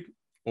tech lead,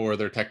 or are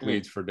there tech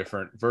leads for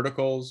different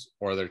verticals,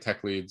 or are there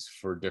tech leads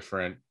for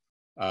different,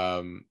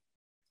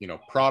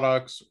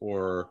 products,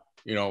 or,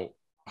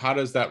 how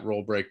does that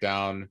role break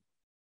down?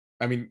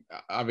 I mean,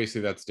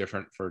 obviously that's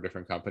different for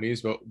different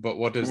companies, but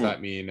what does that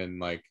mean? And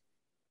like,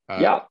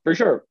 yeah, for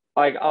sure.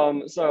 Like,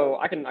 so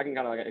I can kind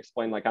of like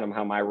explain like kind of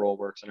how my role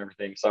works and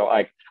everything. So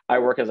I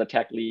work as a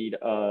tech lead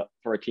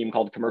for a team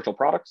called Commercial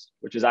Products,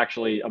 which is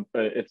actually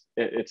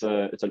it's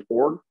an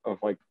org of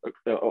like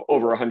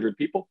over 100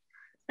 people,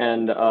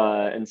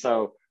 and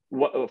so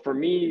for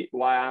me,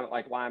 why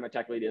I'm a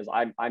tech lead is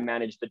I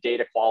manage the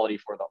data quality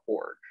for the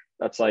org.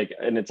 That's like,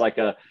 and it's like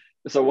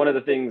so one of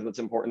the things that's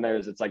important there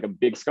is it's like a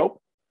big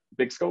scope,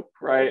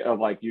 right, of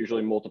like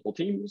usually multiple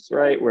teams,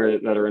 right,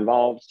 that are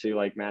involved to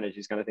like manage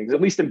these kind of things,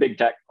 at least in big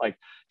tech. Like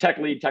tech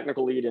lead,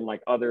 technical lead in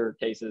like other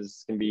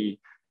cases can be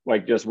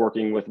like just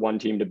working with one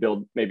team to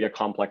build maybe a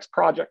complex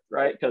project,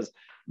 right? Because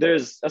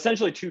there's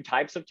essentially two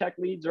types of tech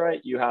leads, right?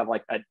 You have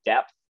like a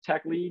depth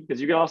tech lead, because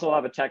you can also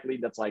have a tech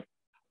lead that's like,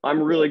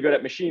 I'm really good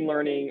at machine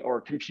learning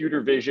or computer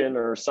vision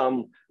or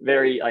some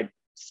very like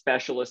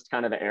specialist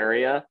kind of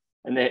area,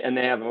 and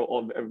they have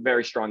a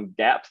very strong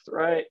depth,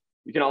 right?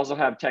 You can also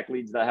have tech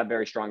leads that have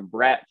very strong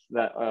breadth,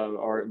 that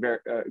are very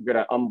good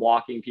at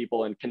unblocking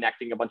people and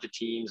connecting a bunch of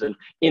teams and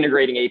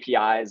integrating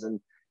APIs and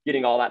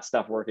getting all that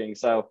stuff working.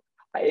 So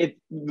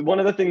one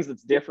of the things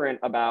that's different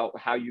about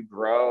how you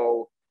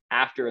grow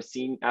after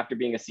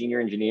being a senior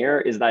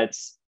engineer is that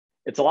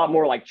it's a lot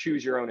more like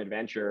choose your own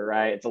adventure,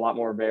 right? It's a lot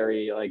more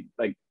very like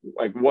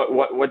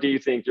what do you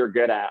think you're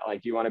good at?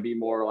 Like, do you want to be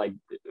more like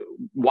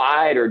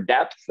wide or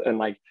depth, and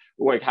like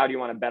how do you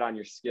want to bet on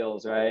your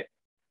skills, right?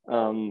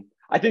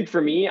 I think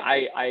for me,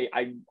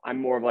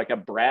 I'm more of like a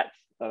breadth,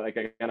 like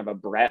a kind of a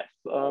breadth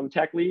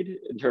tech lead,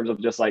 in terms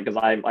of just like, because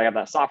I have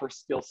that software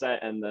skill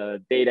set and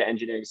the data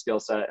engineering skill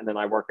set, and then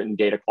I work in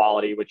data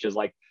quality, which is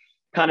like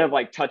kind of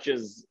like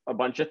touches a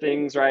bunch of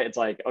things, right? It's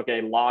like, okay,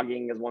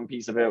 logging is one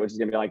piece of it, which is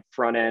gonna be like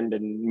front end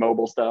and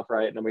mobile stuff,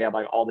 right? And then we have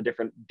like all the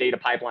different data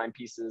pipeline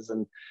pieces,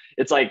 and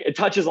it's like it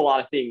touches a lot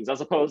of things, as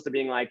opposed to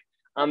being like,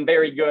 I'm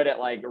very good at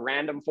like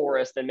random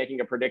forest and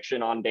making a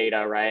prediction on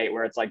data, right?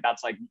 Where it's like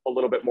that's like a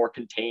little bit more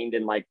contained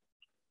in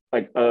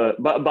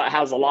but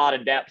has a lot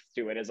of depth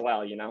to it as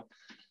well, you know?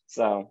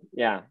 So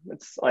yeah,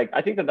 it's like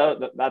I think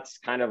that's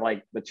kind of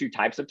like the two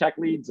types of tech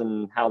leads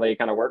and how they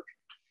kind of work,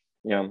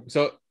 you know?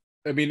 So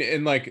I mean,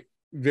 in like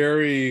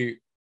very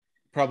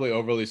probably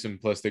overly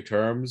simplistic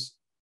terms,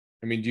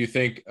 I mean, do you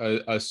think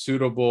a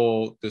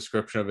suitable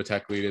description of a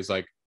tech lead is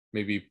like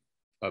maybe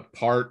a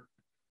part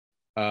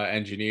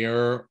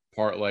engineer,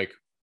 part like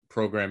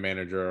program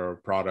manager or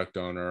product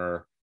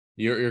owner?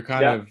 You're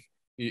kind Yeah. of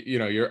you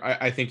know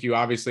I think you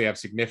obviously have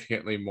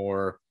significantly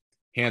more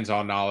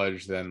hands-on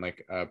knowledge than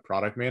like a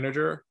product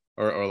manager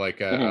or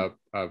like a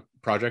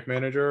project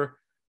manager,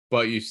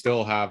 but you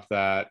still have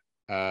that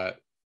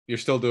you're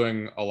still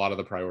doing a lot of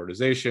the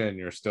prioritization,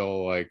 you're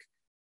still like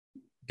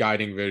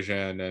guiding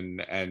vision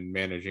and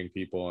managing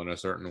people in a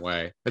certain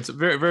way. It's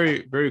very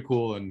very very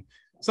cool, and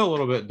it's a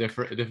little bit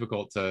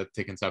difficult to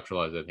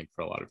conceptualize, I think,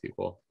 for a lot of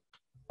people.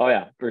 Oh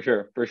yeah, for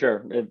sure.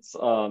 It's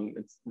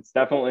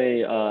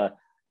definitely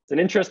it's an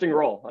interesting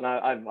role, and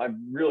I've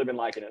really been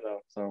liking it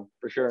though. So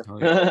for sure. Oh,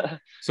 yeah.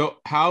 So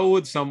how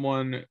would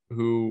someone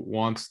who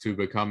wants to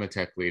become a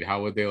tech lead,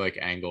 how would they like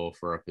angle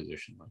for a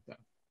position like that?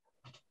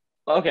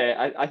 Okay,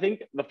 I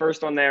think the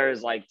first one there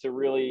is like to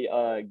really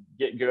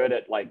get good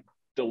at like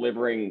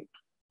delivering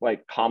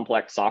like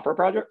complex software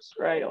projects,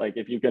 right? Like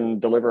if you can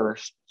deliver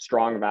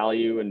strong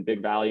value and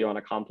big value on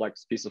a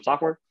complex piece of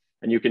software,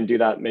 and you can do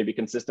that maybe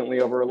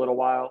consistently over a little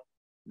while,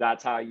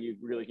 that's how you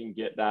really can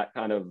get that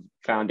kind of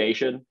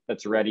foundation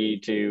that's ready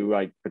to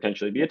like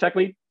potentially be a tech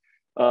lead.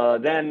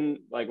 Then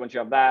like once you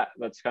have that,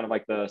 that's kind of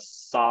like the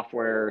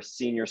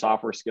senior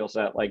software skill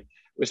set. Like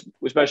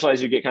especially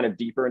as you get kind of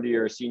deeper into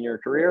your senior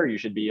career, you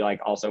should be like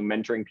also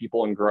mentoring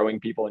people and growing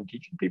people and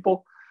teaching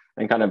people,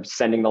 and kind of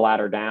sending the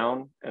ladder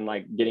down and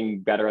like getting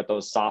better at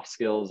those soft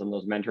skills and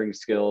those mentoring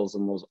skills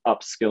and those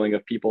upskilling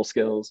of people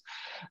skills.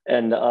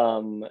 And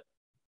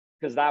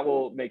because that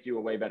will make you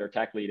a way better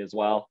tech lead as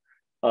well.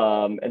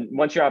 And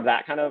once you have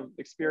that kind of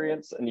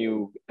experience and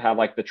you have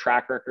like the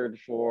track record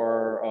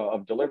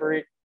of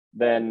delivery,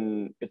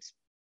 then it's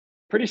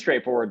pretty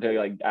straightforward to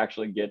like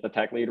actually get the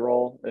tech lead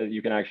role.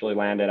 You can actually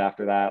land it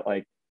after that,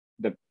 like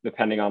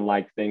depending on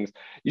like things.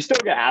 You still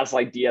get asked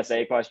like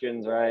DSA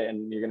questions, right?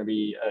 And you're going to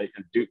be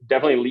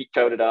definitely leak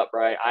coded up,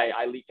 right?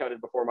 I leak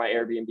coded before my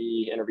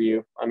Airbnb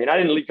interview. I mean, I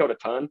didn't leak code a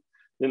ton.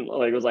 Didn't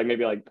like it was like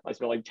maybe like I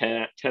spent like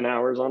 10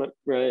 hours on it,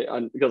 right?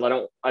 Because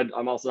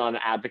I'm also not an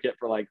advocate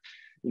for like,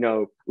 you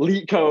know,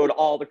 leak code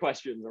all the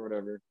questions or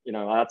whatever. You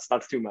know,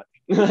 that's too much.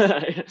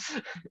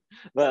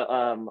 But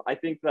I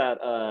think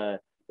that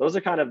those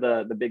are kind of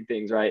the big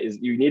things, right? Is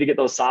you need to get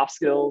those soft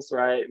skills,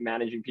 right?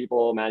 Managing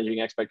people,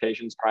 managing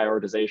expectations,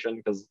 prioritization,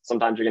 because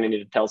sometimes you're going to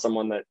need to tell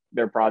someone that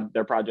their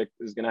project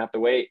is going to have to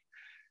wait,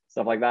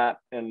 stuff like that.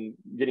 And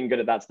getting good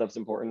at that stuff's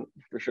important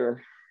for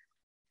sure.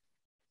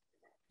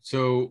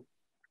 So,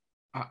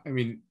 I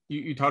mean,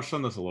 you touched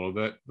on this a little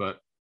bit, but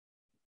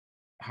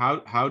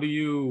how do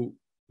you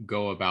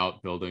go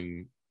about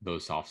building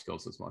those soft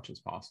skills as much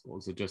as possible?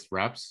 Is it just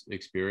reps,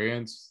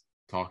 experience,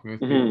 talking with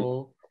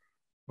people,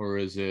 or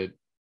is it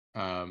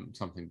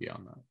something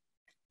beyond that?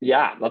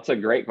 Yeah, that's a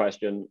great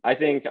question. I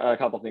think a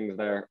couple things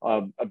there.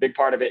 A big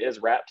part of it is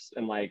reps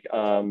and like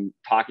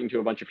talking to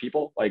a bunch of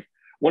people. Like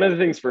one of the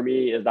things for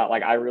me is that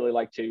like I really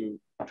like to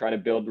try to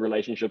build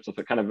relationships with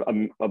a kind of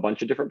a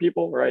bunch of different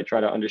people, right?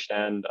 Try to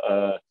understand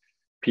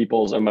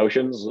people's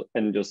emotions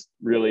and just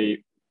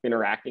really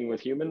interacting with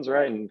humans,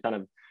 right? And kind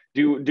of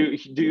do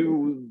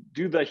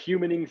the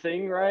humaning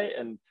thing, right?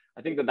 And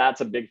I think that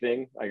that's a big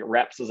thing. Like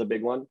reps is a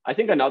big one. I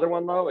think another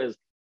one though is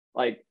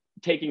like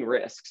taking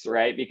risks,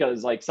 right?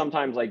 Because like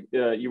sometimes like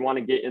you want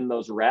to get in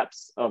those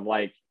reps of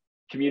like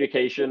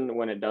communication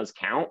when it does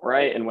count,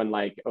 right? And when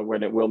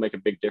it will make a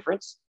big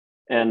difference.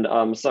 And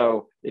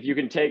so if you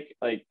can take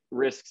like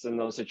risks in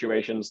those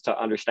situations to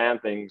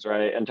understand things,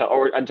 right, and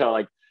to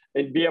like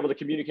and be able to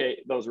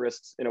communicate those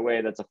risks in a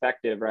way that's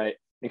effective, right,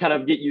 and kind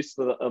of get used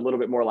to a little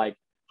bit more like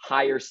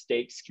higher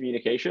stakes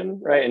communication,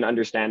 right? And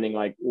understanding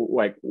like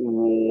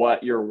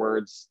what your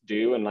words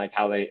do and like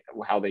how they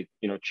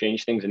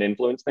change things and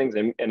influence things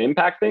and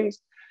impact things.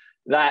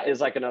 That is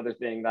like another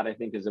thing that I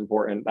think is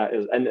important. That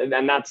is,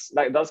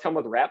 that does come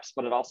with reps,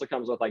 but it also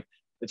comes with like,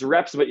 it's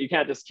reps, but you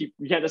can't just keep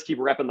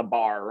repping the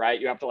bar, right?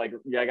 You have to like,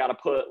 you got to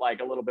put like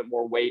a little bit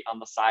more weight on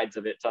the sides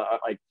of it to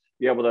like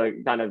be able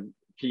to kind of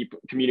keep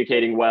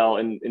communicating well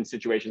in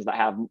situations that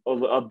have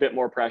a bit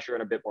more pressure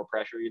and a bit more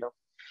pressure,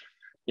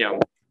 Yeah.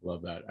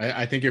 Love that.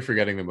 I think you're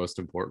forgetting the most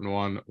important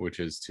one,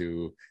 which is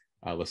to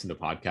listen to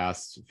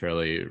podcasts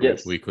fairly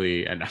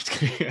weekly. And not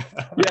kidding.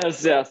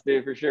 yes,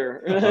 dude, for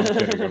sure. I'm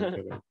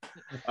kidding.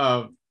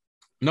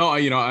 No,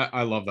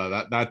 I love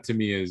that. That to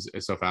me is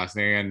so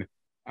fascinating.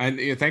 And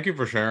thank you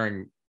for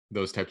sharing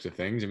those types of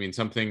things. I mean,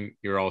 something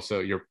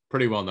you're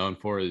pretty well known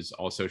for is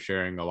also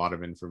sharing a lot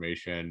of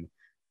information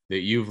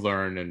that you've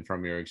learned and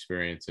from your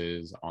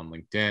experiences on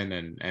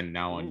LinkedIn and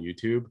now on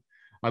YouTube.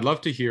 I'd love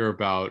to hear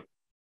about,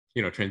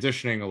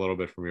 transitioning a little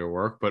bit from your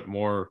work, but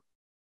more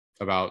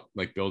about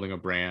like building a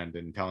brand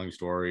and telling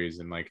stories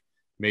and like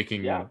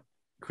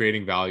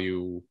creating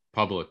value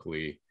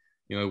publicly.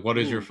 What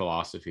is your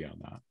philosophy on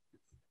that?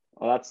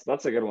 Well,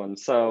 that's a good one.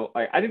 So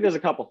I think there's a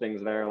couple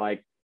things there.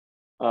 Like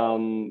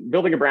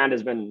building a brand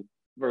has been,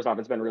 first off,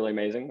 it's been really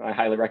amazing. I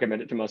highly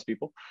recommend it to most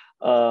people.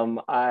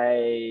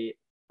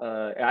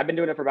 I've been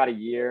doing it for about a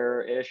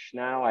year-ish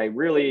now. I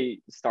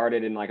really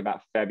started in like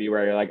about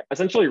February, like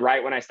essentially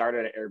right when I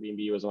started at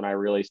Airbnb was when I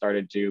really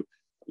started to,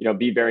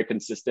 be very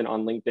consistent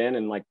on LinkedIn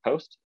and like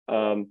post.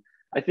 I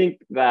think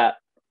that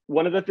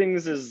one of the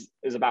things is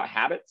about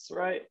habits,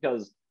 right?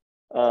 Because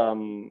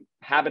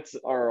habits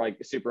are like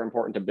super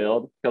important to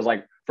build. Because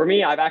like for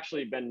me, I've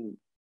actually been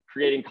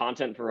creating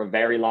content for a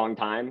very long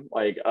time.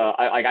 Like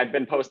I've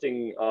been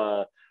posting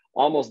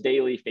almost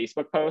daily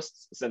Facebook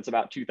posts since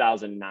about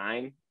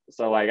 2009.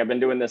 So like I've been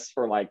doing this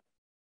for like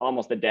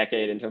almost a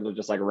decade in terms of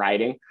just like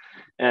writing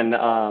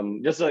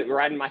and just like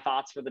writing my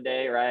thoughts for the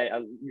day, right?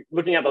 I'm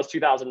looking at those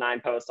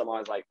 2009 posts, I'm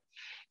always like,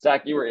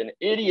 Zach, you were an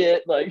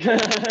idiot. Like,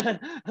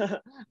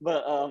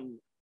 but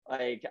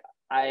like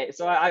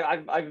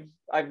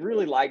I've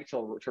really liked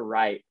to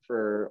write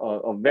for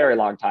a very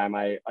long time.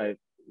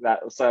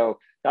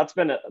 That's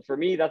been for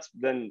me, that's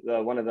been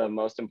one of the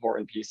most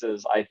important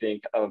pieces, I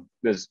think, of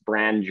this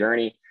brand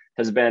journey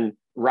has been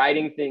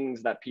writing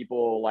things that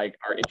people like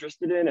are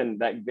interested in and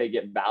that they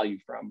get value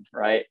from,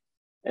 right?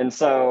 And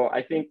so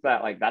I think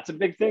that like that's a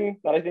big thing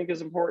that I think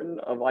is important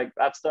of like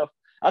that stuff.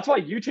 That's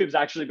why YouTube's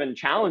actually been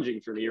challenging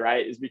for me,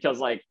 right? Is because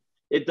like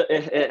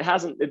it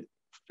hasn't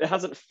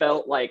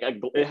felt like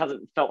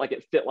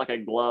it fit like a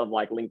glove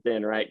like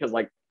LinkedIn, right? Because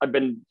like I've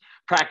been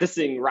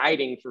practicing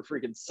writing for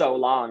freaking so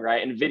long,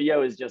 right? And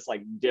video is just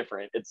like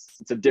different.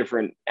 It's a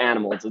different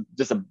animal. It's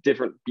just a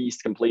different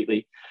beast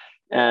completely.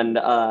 And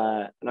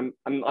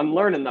I'm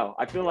learning though.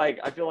 I feel like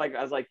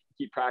as I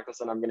keep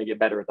practicing, I'm gonna get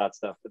better at that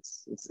stuff.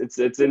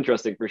 It's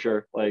interesting for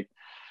sure. Like,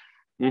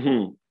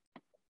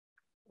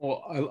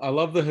 Well, I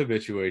love the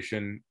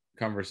habituation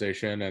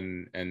conversation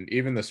and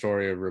even the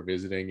story of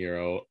revisiting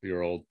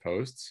your old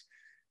posts.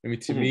 I mean,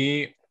 to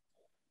me,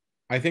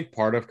 I think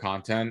part of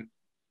content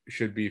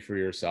should be for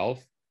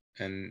yourself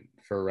and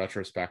for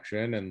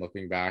retrospection and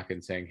looking back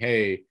and saying,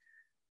 hey,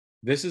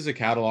 this is a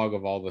catalog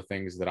of all the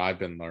things that I've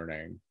been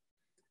learning.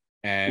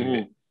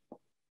 And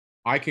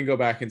I can go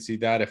back and see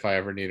that if I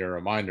ever need a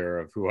reminder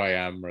of who I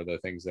am or the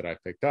things that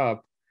I've picked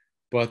up.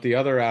 But the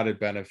other added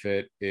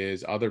benefit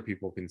is other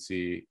people can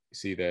see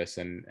this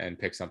and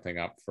pick something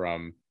up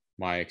from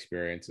my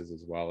experiences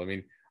as well. I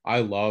mean, I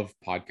love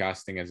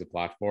podcasting as a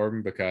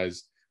platform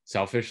because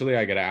selfishly,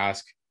 I get to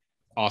ask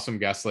awesome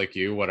guests like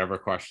you whatever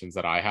questions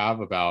that I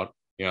have about,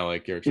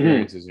 like your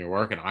experiences in your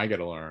work, and I get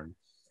to learn.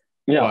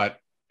 Yeah, but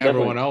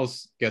everyone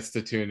else gets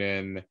to tune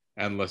in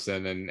and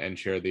listen and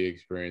share the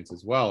experience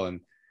as well. And,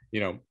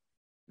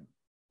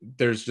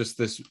 there's just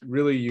this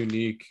really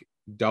unique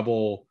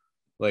double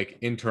like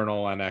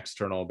internal and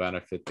external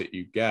benefit that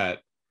you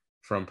get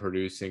from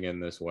producing in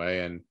this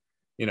way. And,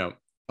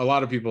 a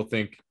lot of people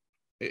think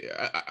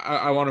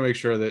I want to make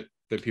sure that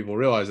people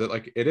realize that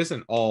like it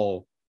isn't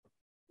all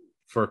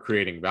for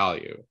creating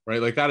value,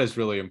 right? Like that is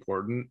really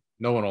important.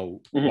 No one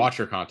will watch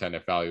your content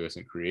if value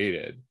isn't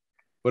created,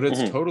 but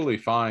it's totally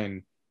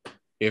fine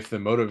if the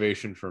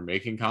motivation for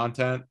making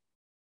content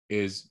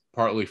is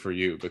partly for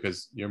you,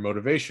 because your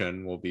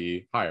motivation will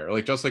be higher,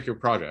 like just like your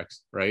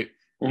projects, right?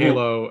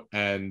 Halo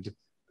and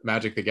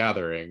Magic the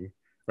Gathering,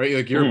 right?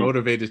 Like you're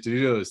motivated to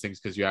do those things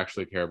because you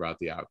actually care about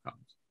the outcomes.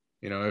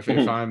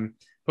 If I'm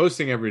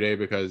posting every day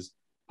because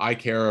I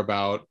care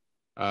about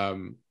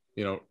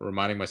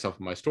reminding myself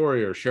of my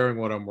story or sharing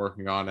what I'm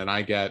working on, and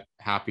I get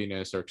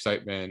happiness or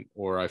excitement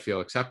or I feel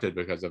accepted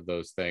because of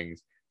those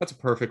things, that's a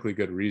perfectly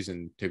good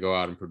reason to go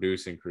out and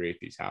produce and create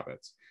these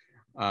habits.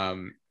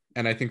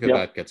 And I think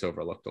that gets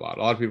overlooked a lot.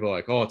 A lot of people are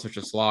like, oh, it's such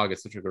a slog,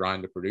 it's such a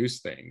grind to produce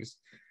things.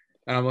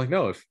 And I'm like,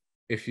 no,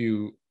 if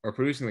you are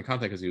producing the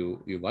content because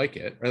you like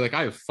it, right? Like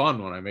I have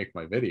fun when I make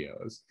my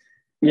videos.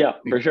 Yeah,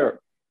 for sure.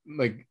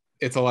 Like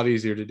it's a lot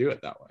easier to do it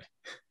that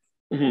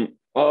way.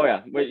 Oh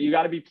yeah, but you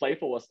got to be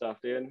playful with stuff,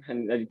 dude,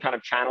 and kind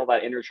of channel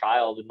that inner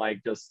child and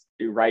like just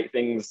do write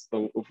things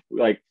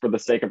like for the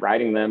sake of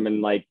writing them,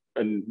 and like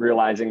and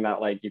realizing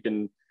that like you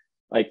can,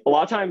 like a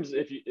lot of times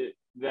if you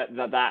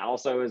that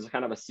also is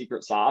kind of a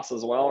secret sauce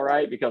as well,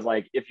 right? Because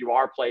like if you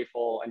are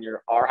playful and you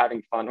are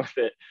having fun with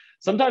it,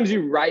 sometimes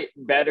you write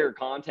better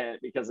content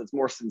because it's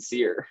more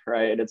sincere,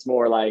 right? It's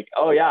more like,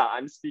 oh yeah,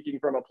 I'm speaking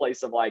from a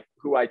place of like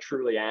who I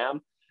truly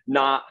am,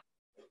 not,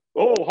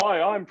 oh hi,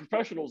 I'm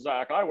professional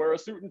Zach, I wear a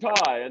suit and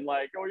tie, and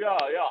like, oh yeah,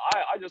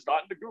 I just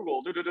got into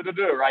Google,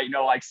 right? You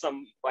know, like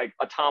some like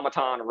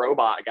automaton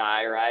robot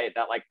guy, right?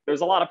 That like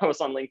there's a lot of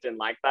posts on LinkedIn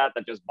like that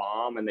just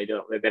bomb, and they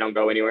don't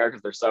go anywhere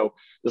because they're so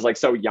just like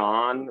so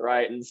yawn,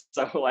 right? And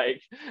so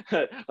like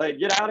like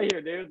get out of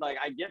here, dude. Like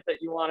I get that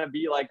you want to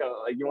be like a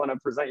like you want to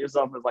present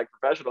yourself as like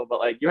professional, but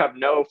like you have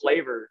no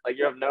flavor, like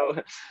you have no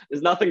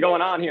there's nothing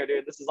going on here,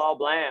 dude. This is all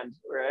bland,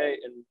 right?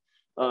 And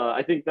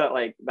I think that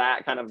like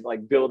that kind of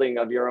like building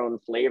of your own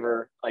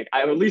flavor, like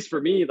I, at least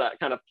for me, that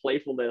kind of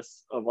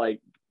playfulness of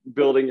like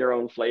building your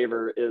own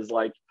flavor is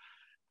like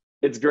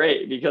it's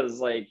great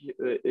because like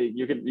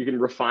you can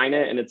refine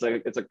it, and it's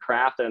a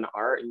craft and an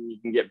art, and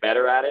you can get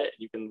better at it.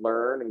 You can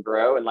learn and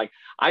grow, and like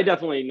I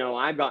definitely know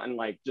I've gotten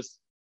like just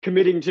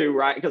committing to,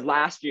 right, because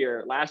last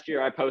year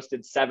I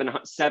posted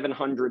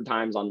 700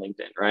 times on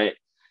LinkedIn, right,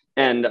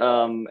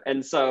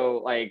 and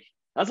so like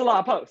that's a lot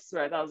of posts,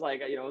 right? That was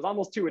like, you know, it was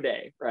almost two a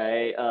day,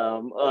 right?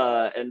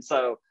 And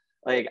so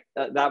like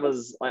that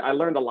was like I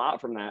learned a lot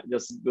from that,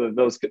 just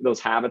those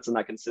habits and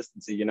that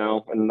consistency, you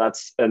know. And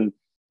that's and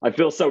I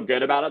feel so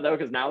good about it though,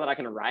 because now that I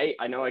can write,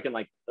 I know I can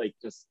like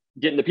just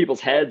get into people's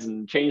heads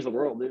and change the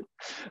world, dude.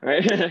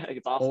 Right? Like,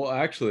 it's awesome. Well,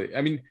 actually,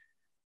 I mean,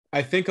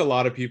 I think a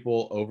lot of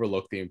people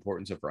overlook the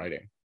importance of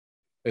writing,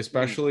 Mm,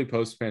 especially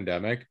post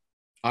pandemic.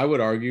 I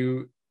would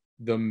argue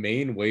the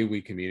main way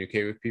we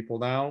communicate with people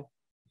now,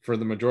 for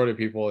the majority of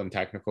people in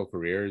technical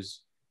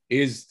careers,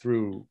 is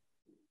through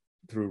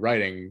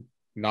writing,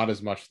 not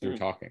as much through mm,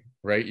 talking,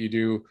 right? You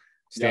do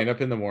stand yep.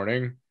 up in the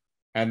morning,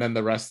 and then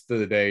the rest of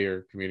the day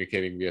you're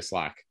communicating via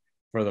Slack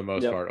for the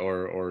most Yep. part,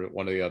 or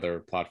one of the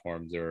other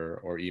platforms,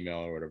 or email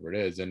or whatever it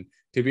is. And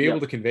to be able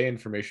Yep. to convey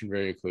information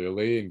very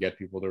clearly and get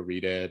people to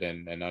read it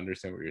and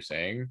understand what you're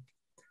saying,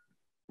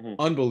 Mm,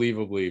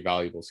 unbelievably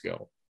valuable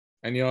skill.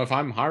 And you know, if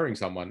I'm hiring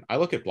someone, I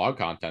look at blog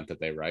content that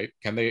they write.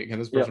 Can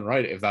this person yep.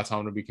 write if that's how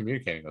I'm going to be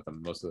communicating with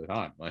them most of the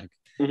time? Like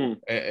Mm-hmm.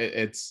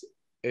 it's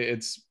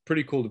it's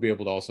pretty cool to be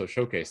able to also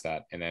showcase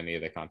that in any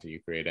of the content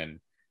you create,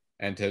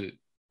 and to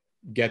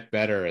get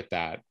better at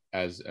that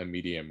as a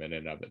medium in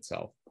and of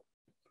itself.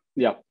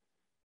 Yep.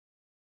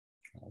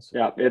 Also.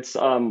 Yeah, it's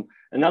and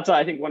that's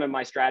I think one of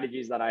my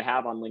strategies that I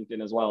have on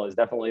LinkedIn as well is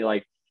definitely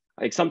like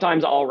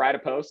sometimes I'll write a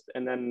post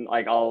and then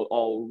like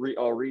I'll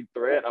read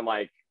through it. I'm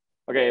like,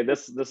 okay,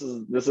 this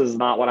is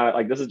not what I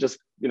like. This is just,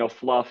 you know,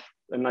 fluff.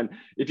 And then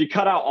if you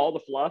cut out all the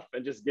fluff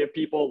and just give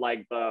people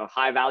like the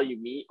high value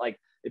meat, like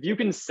if you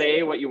can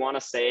say what you want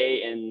to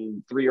say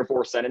in 3 or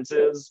 4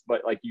 sentences,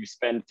 but like you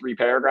spend 3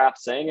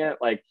 paragraphs saying it,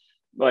 like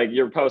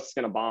your post is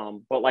gonna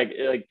bomb. But like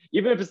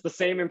even if it's the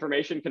same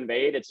information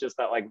conveyed, it's just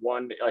that like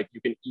one like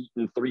you can eat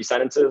in 3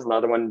 sentences,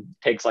 another one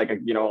takes like a,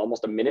 you know,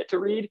 almost a minute to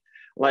read.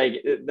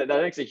 Like that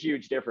makes a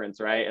huge difference,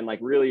 right? And like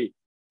really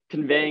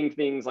conveying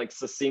things like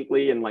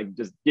succinctly and like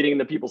just getting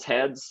into people's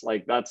heads,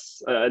 like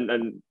that's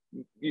and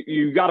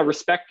you got to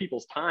respect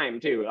people's time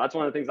too. That's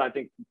one of the things I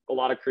think a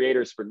lot of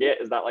creators forget,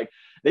 is that like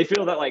they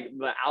feel that like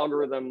the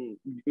algorithm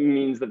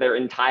means that they're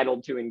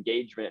entitled to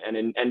engagement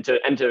and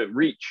to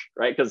reach,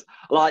 right? Because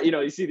a lot, you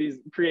know, you see these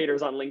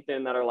creators on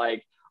LinkedIn that are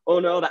like, oh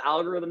no, the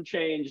algorithm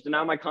changed and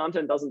now my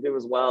content doesn't do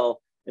as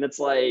well. And it's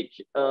like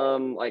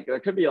there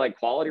could be like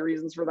quality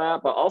reasons for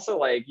that, but also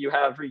like you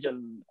have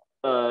freaking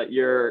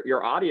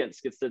your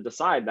audience gets to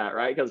decide that,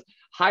 right? Because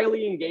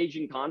highly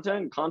engaging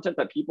content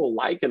that people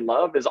like and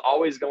love is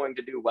always going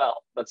to do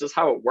well. That's just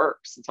how it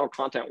works. That's how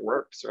content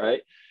works,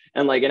 right?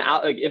 And like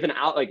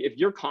if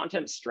your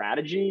content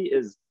strategy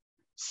is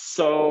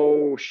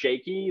so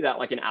shaky that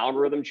like an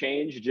algorithm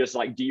change just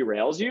like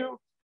derails you,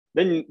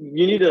 then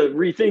you need to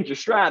rethink your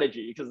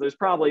strategy, because there's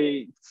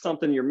probably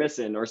something you're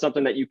missing or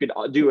something that you could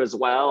do as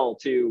well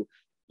to,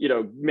 you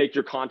know, make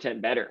your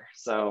content better.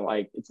 So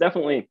like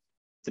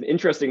it's an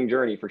interesting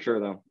journey for sure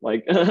though.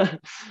 Like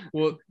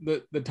Well,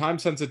 the time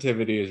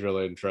sensitivity is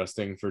really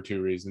interesting for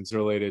two reasons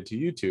related to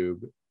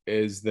YouTube.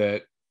 Is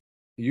that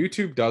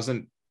YouTube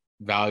doesn't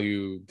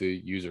value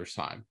the user's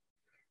time,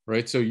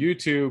 right? So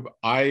YouTube,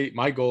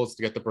 my goal is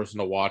to get the person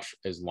to watch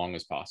as long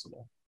as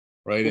possible,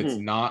 right? It's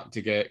mhm, not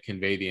to get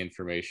convey the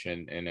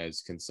information in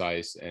as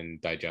concise and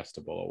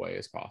digestible a way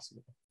as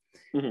possible.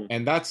 mhm,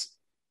 And that's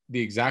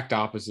the exact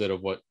opposite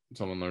of what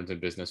someone learns in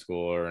business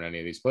school or in any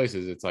of these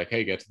places. It's like,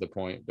 hey, get to the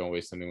point, don't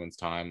waste anyone's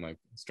time, like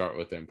start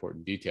with the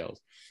important details.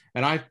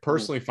 And I mhm,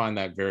 personally find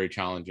that very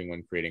challenging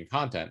when creating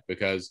content,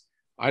 because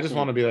I just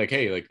want mhm, to be like,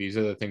 hey, like these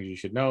are the things you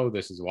should know,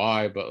 this is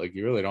why, but like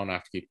you really don't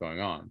have to keep going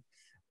on.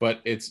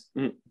 But it's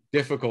mhm,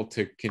 difficult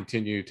to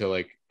continue to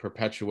like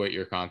perpetuate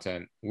your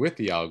content with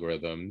the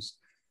algorithms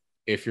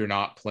if you're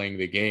not playing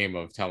the game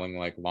of telling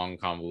like long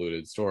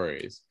convoluted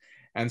stories.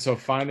 And so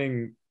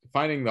finding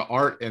the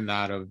art in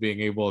that, of being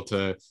able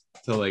to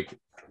like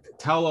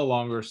tell a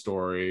longer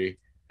story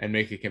and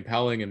make it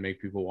compelling and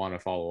make people want to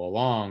follow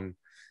along,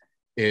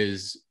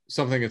 is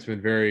something that's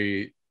been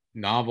very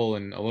novel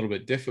and a little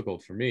bit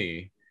difficult for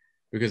me,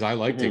 because I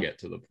like to Mm-hmm. get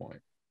to the point.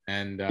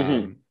 And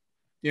Mm-hmm.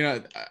 you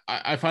know,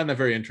 I find that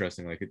very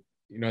interesting. Like,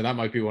 you know, that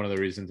might be one of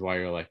the reasons why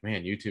you're like,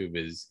 man, YouTube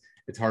is,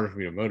 it's harder for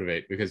me to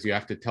motivate, because you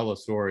have to tell a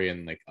story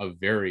in like a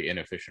very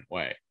inefficient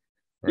way,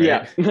 right?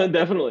 Yeah,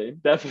 definitely,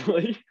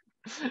 definitely.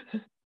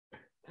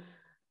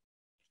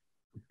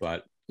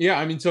 But yeah,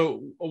 I mean,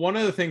 so one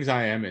of the things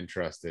I am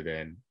interested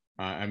in,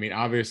 I mean,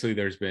 obviously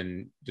there's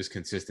been just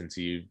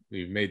consistency.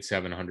 You've made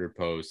 700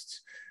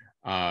 posts.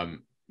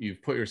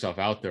 You've put yourself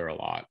out there a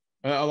lot.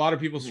 A lot of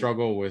people Mm-hmm.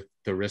 struggle with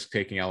the risk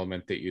taking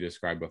element that you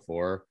described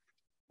before.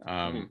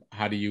 Mm-hmm.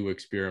 How do you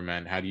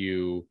experiment? How do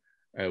you,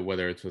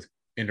 whether it's with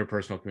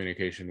interpersonal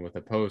communication with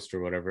a post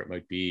or whatever it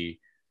might be,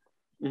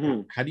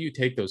 Mm-hmm. how do you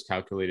take those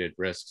calculated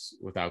risks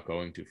without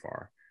going too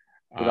far?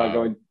 Without Um,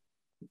 going,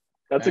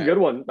 that's a uh, good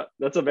one.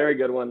 That's a very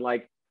good one.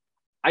 Like,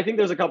 I think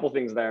there's a couple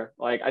things there.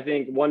 Like, I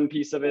think one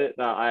piece of it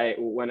that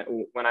when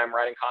I'm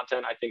writing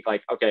content, I think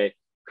like, okay,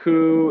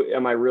 who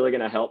am I really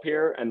gonna help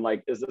here? And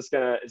like, is this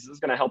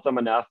gonna help them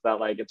enough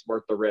that like it's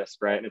worth the risk,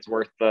 right? And it's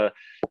worth the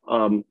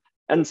um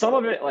and some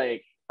of it,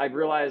 like I've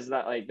realized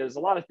that like there's a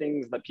lot of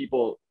things that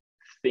people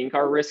think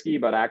are risky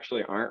but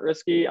actually aren't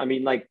risky. I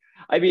mean,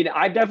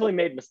 I've definitely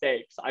made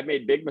mistakes. I've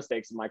made big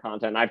mistakes in my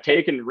content. I've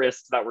taken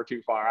risks that were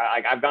too far.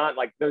 I've gone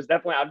like, there's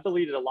definitely, I've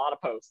deleted a lot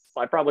of posts.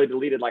 I probably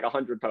deleted like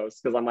 100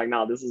 posts because I'm like,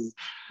 no, this is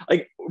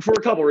like, for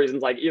a couple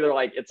reasons. Like either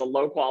like it's a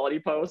low quality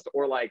post,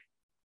 or like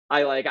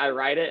I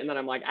write it and then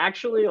I'm like,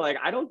 actually, like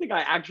I don't think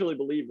I actually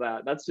believe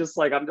that. That's just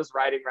like, I'm just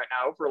writing right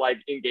now for like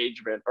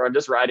engagement, or I'm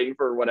just writing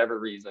for whatever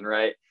reason,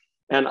 right?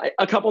 And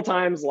a couple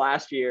times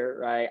last year,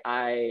 right,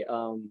 I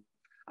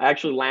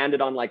actually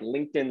landed on like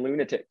LinkedIn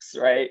lunatics,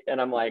 right?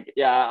 And I'm like,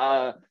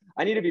 yeah,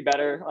 I need to be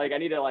better. Like I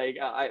need to like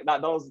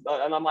not those,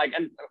 and I'm like,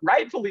 and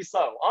rightfully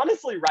so.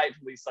 Honestly,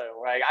 rightfully so.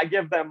 Right? I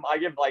give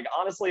like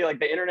honestly, like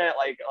the internet,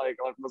 like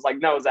was like,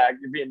 no, Zach,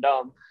 you're being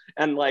dumb,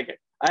 and like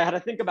I had to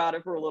think about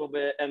it for a little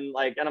bit, and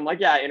like, and I'm like,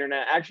 yeah,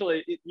 internet,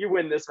 actually, you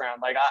win this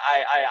round. Like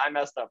I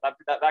messed up.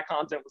 That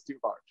content was too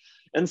far,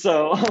 and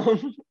so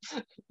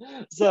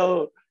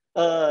so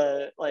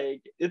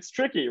like it's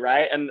tricky,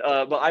 right? And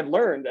but I've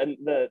learned, and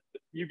the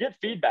you get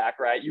feedback,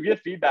 right? You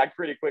get feedback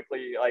pretty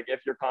quickly, like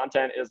if your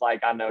content is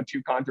like, I don't know,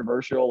 too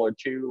controversial or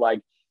too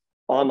like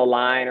on the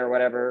line or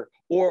whatever,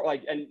 or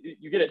like, and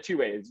you get it two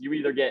ways. You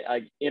either get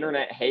like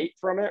internet hate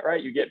from it,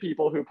 right? You get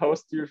people who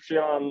post your shit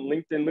on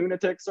LinkedIn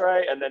lunatics,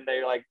 right? And then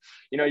they like,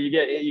 you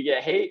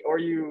get hate, or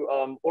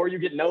you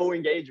get no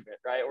engagement,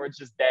 right? Or it's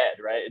just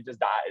dead, right? It just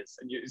dies,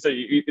 and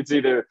it's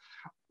either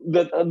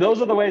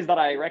those are the ways that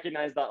I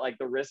recognize that like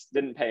the risk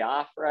didn't pay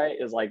off, right?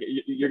 Is like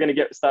you're going to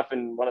get stuff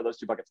in one of those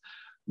two buckets.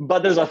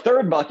 But there's a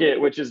third bucket,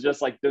 which is just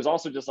like, there's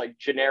also just like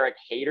generic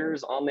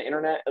haters on the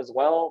internet as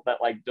well, that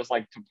like just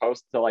like to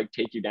post to like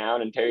take you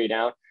down and tear you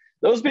down.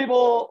 Those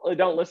people,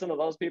 don't listen to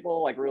those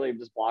people, like really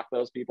just block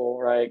those people,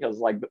 right? Because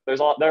like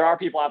there are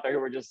people out there who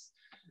are just,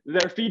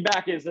 their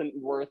feedback isn't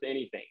worth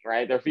anything,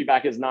 right? Their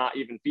feedback is not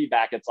even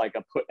feedback. It's like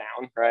a put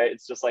down, right?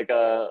 It's just like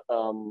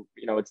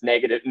it's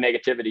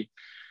negativity.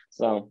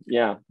 So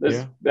yeah,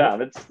 yeah. Well,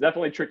 that's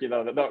definitely tricky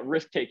though. The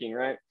risk taking,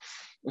 right?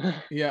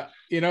 yeah,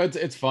 you know,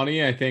 it's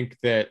funny. I think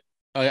that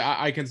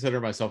I consider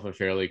myself a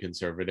fairly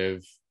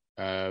conservative,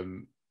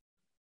 um,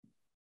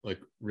 like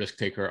risk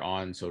taker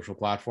on social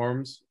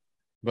platforms.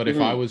 But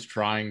if I Mm-hmm. was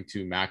trying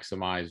to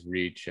maximize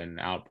reach and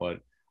output,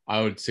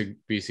 I would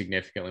be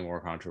significantly more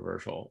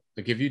controversial.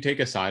 Like if you take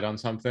a side on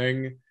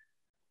something,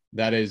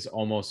 that is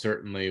almost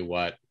certainly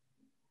what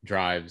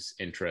drives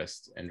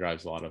interest and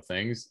drives a lot of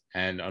things.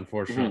 And Mm-hmm.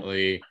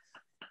 unfortunately,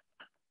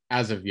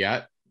 as of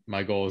yet,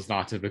 my goal is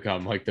not to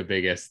become like the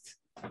biggest,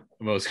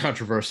 most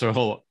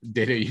controversial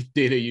data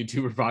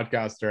YouTuber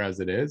podcaster as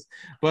it is.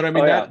 But I Oh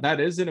mean yeah. that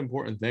is an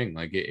important thing.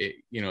 Like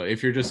you know,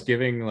 if you're just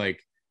giving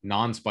like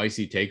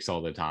non-spicy takes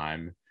all the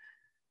time,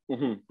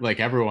 Mm-hmm. like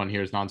everyone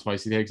hears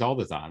non-spicy takes all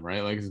the time,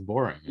 right? Like it's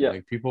boring. Yeah,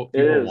 Like people it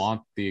people is.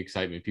 want the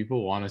excitement.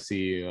 People want to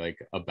see like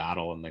a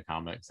battle in the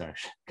comment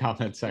section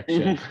comment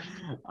section.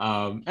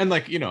 Mm-hmm. And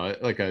like, you know,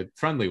 like a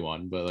friendly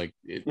one, but like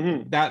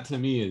Mm-hmm. that to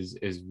me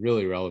is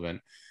really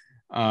relevant.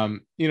 You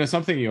know,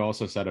 something you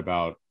also said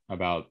about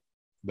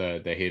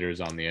the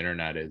haters on the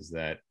internet is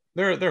that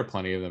there are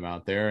plenty of them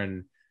out there,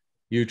 and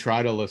you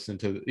try to listen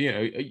to, you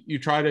know, you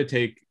try to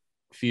take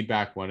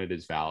feedback when it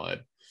is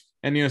valid.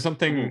 And you know,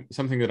 Mm-hmm.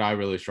 something that I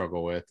really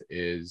struggle with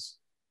is,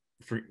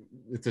 for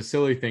it's a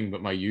silly thing,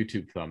 but my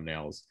YouTube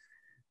thumbnails,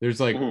 there's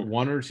like Mm-hmm.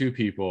 one or two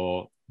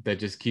people that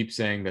just keep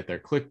saying that they're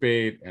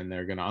clickbait and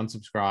they're going to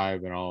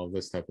unsubscribe and all of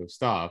this type of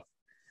stuff.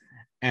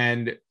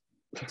 And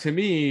to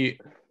me,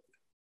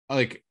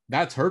 like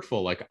that's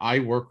hurtful. Like I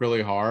work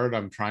really hard,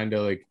 I'm trying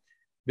to like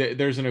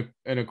there's an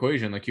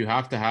equation, like you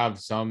have to have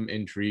some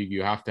intrigue,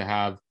 you have to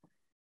have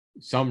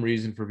some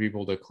reason for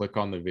people to click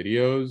on the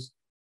videos,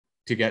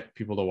 to get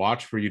people to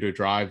watch for you to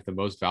drive the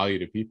most value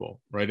to people,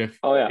 right?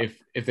 Oh yeah.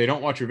 If they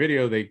don't watch your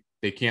video,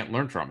 they can't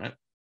learn from it,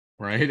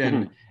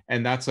 right?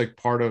 And that's like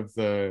part of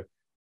the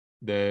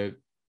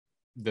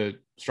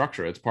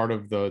structure. It's part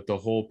of the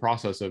whole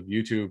process of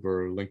YouTube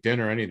or LinkedIn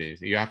or any of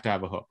these. You have to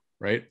have a hook,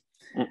 right?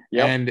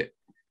 Yep. And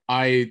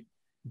I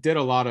did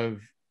a lot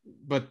of,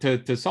 but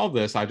to solve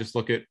this, I just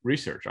look at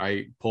research.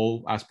 I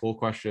ask poll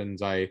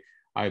questions. I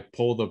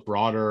pull the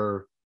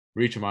broader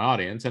reach of my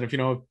audience. And if, you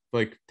know,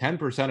 like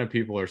 10% of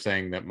people are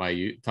saying that my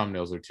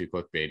thumbnails are too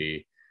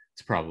clickbaity,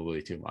 it's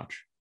probably too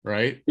much,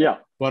 right? Yeah.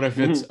 But if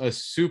it's a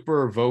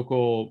super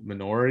vocal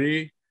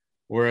minority,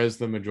 whereas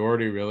the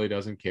majority really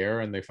doesn't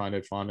care and they find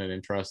it fun and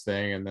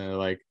interesting, and they're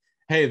like,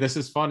 hey, this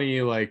is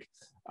funny, like,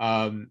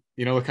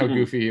 you know, look how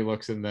goofy he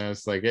looks in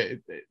this, like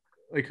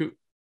like who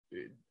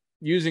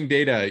using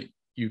data,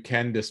 you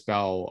can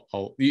dispel,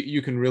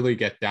 you can really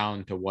get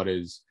down to what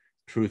is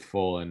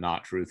truthful and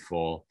not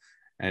truthful,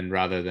 and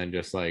rather than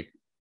just like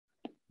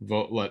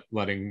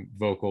letting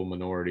vocal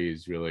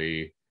minorities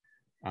really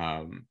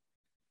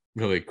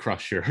really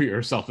crush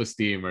your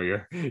self-esteem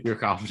or your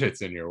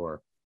confidence in your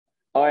work.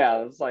 Oh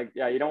yeah, it's like,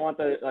 yeah, you don't want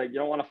you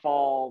don't want to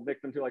fall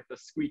victim to like the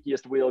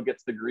squeakiest wheel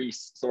gets the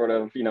grease sort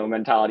of, you know,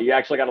 mentality. You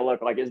actually got to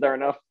look like, is there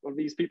enough of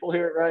these people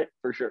here, right?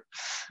 For sure.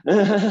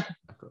 That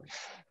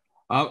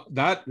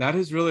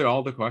is really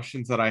all the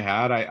questions that I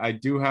had. I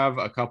do have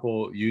a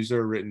couple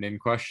user written in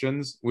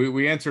questions.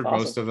 We answered Awesome.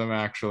 most of them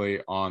actually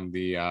on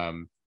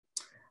the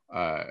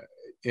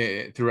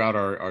throughout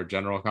our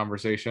general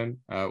conversation.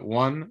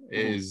 One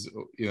is,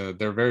 you know,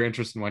 they're very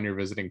interested when you're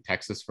visiting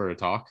Texas for a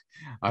talk.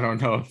 I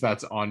don't know if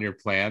that's on your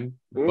plan,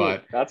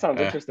 but that sounds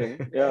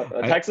interesting. Yeah,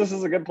 Texas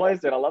is a good place,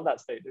 dude. I love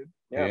that state, dude.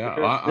 Yeah, yeah,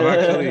 for sure. I'm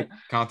actually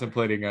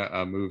contemplating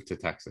a move to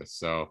Texas.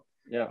 So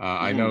yeah,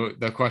 I know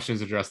the question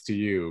is addressed to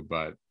you,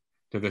 but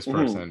to this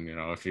person, you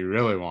know, if you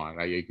really want,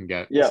 you can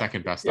get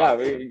second best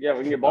option. We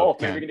can get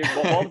both. Maybe we can do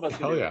both of us.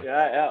 Hell yeah.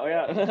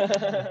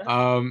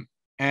 Yeah.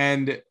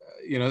 And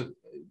you know,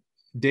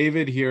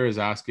 David here is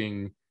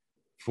asking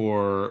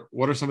for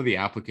what are some of the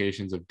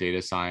applications of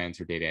data science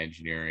or data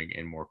engineering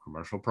in more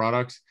commercial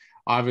products.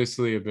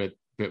 Obviously, a bit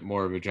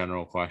more of a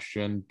general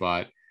question,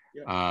 but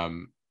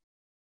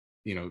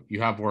you know,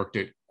 you have worked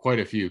at quite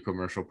a few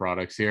commercial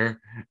products here.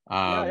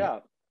 Yeah.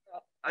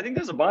 I think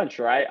there's a bunch,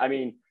 right? I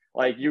mean,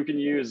 like you can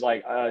use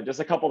like just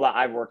a couple that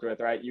I've worked with,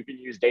 right? You can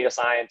use data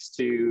science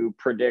to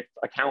predict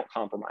account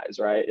compromise,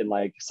 right? In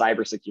like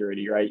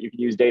cybersecurity, right? You can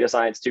use data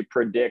science to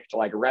predict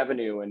like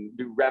revenue and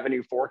do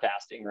revenue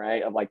forecasting,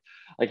 right? Of like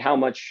how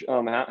much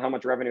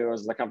revenue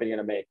is the company going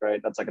to make,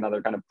 right? That's like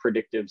another kind of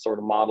predictive sort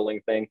of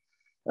modeling thing.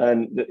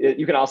 And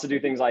you can also do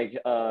things like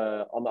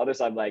on the other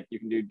side, like you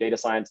can do data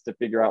science to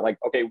figure out like,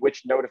 okay,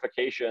 which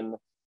notification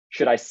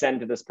should I send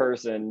to this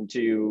person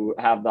to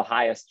have the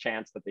highest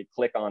chance that they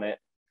click on it,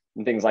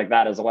 and things like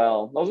that as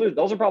well.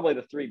 Those are probably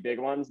the three big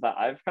ones that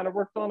I've kind of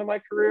worked on in my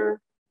career.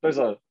 There's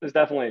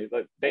definitely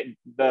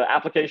the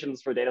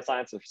applications for data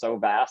science are so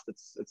vast.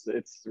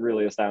 It's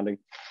really astounding.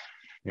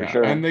 Yeah, for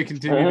sure. And they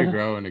continue to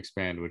grow and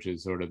expand, which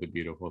is sort of the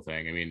beautiful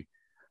thing. I mean,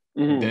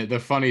 the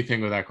funny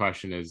thing with that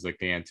question is like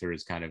the answer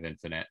is kind of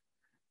infinite,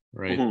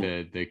 right?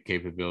 The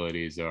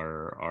capabilities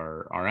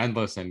are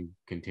endless and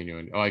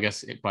continuing. Oh, I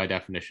guess by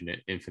definition,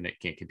 infinite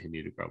can't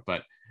continue to grow,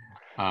 but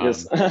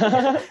yes.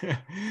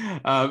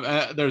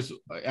 There's,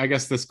 I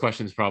guess this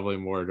question is probably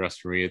more addressed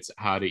for me. It's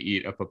how to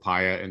eat a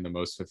papaya in the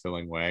most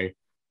fulfilling way.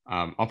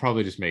 I'll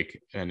probably just make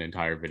an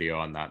entire video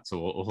on that, so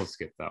we'll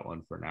skip that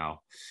one for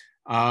now.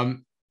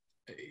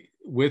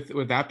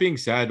 With that being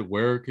said,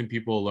 where can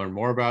people learn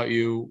more about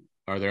you?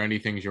 Are there any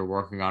things you're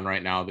working on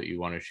right now that you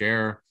want to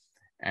share?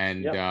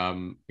 And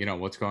you know,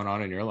 what's going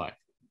on in your life?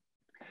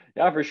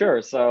 Yeah, for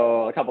sure.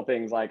 So a couple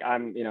things, like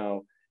I'm, you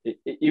know,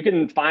 you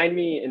can find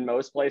me in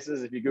most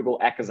places if you Google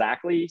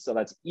Exactly. So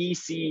that's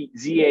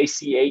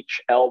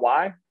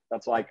ECZACHLY.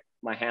 That's like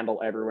my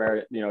handle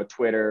everywhere. You know,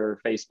 Twitter,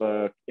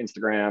 Facebook,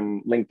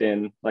 Instagram,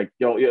 LinkedIn. Like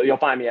you'll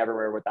find me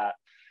everywhere with that.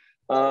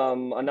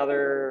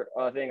 Another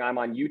thing, I'm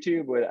on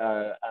YouTube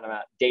and I'm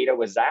at Data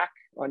with Zach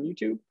on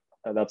YouTube.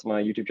 That's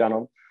my YouTube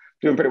channel.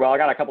 Doing pretty well. I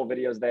got a couple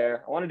videos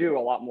there. I want to do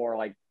a lot more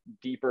like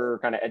deeper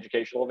kind of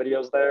educational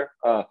videos there.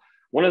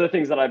 One of the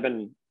things that I've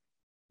been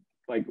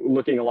like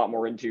looking a lot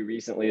more into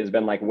recently has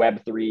been like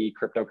Web3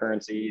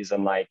 cryptocurrencies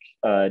and like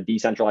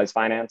decentralized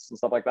finance and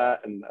stuff like that,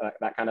 and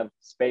that kind of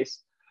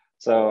space.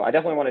 So I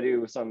definitely want to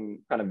do some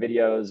kind of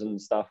videos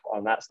and stuff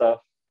on that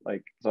stuff.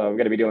 Like, so I'm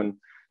going to be doing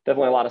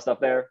definitely a lot of stuff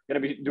there.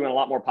 Going to be doing a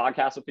lot more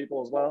podcasts with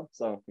people as well.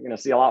 So you're going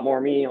to see a lot more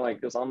of me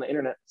like this on the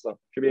internet. So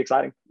should be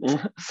exciting.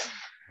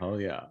 Hell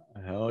yeah.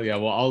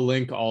 Well, I'll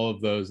link all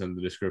of those in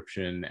the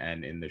description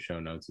and in the show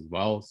notes as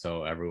well.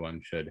 So everyone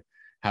should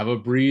have a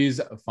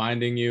breeze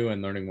finding you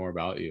and learning more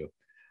about you.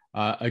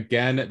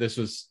 Again, this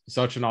was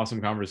such an awesome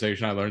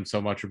conversation. I learned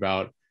so much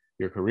about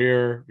your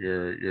career,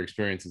 your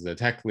experience as a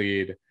tech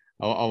lead,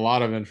 a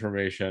lot of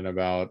information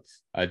about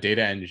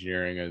data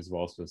engineering as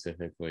well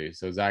specifically.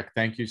 So Zach,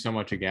 thank you so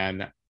much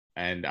again.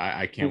 And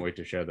I can't wait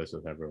to share this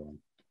with everyone.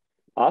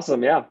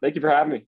 Awesome. Yeah. Thank you for having me.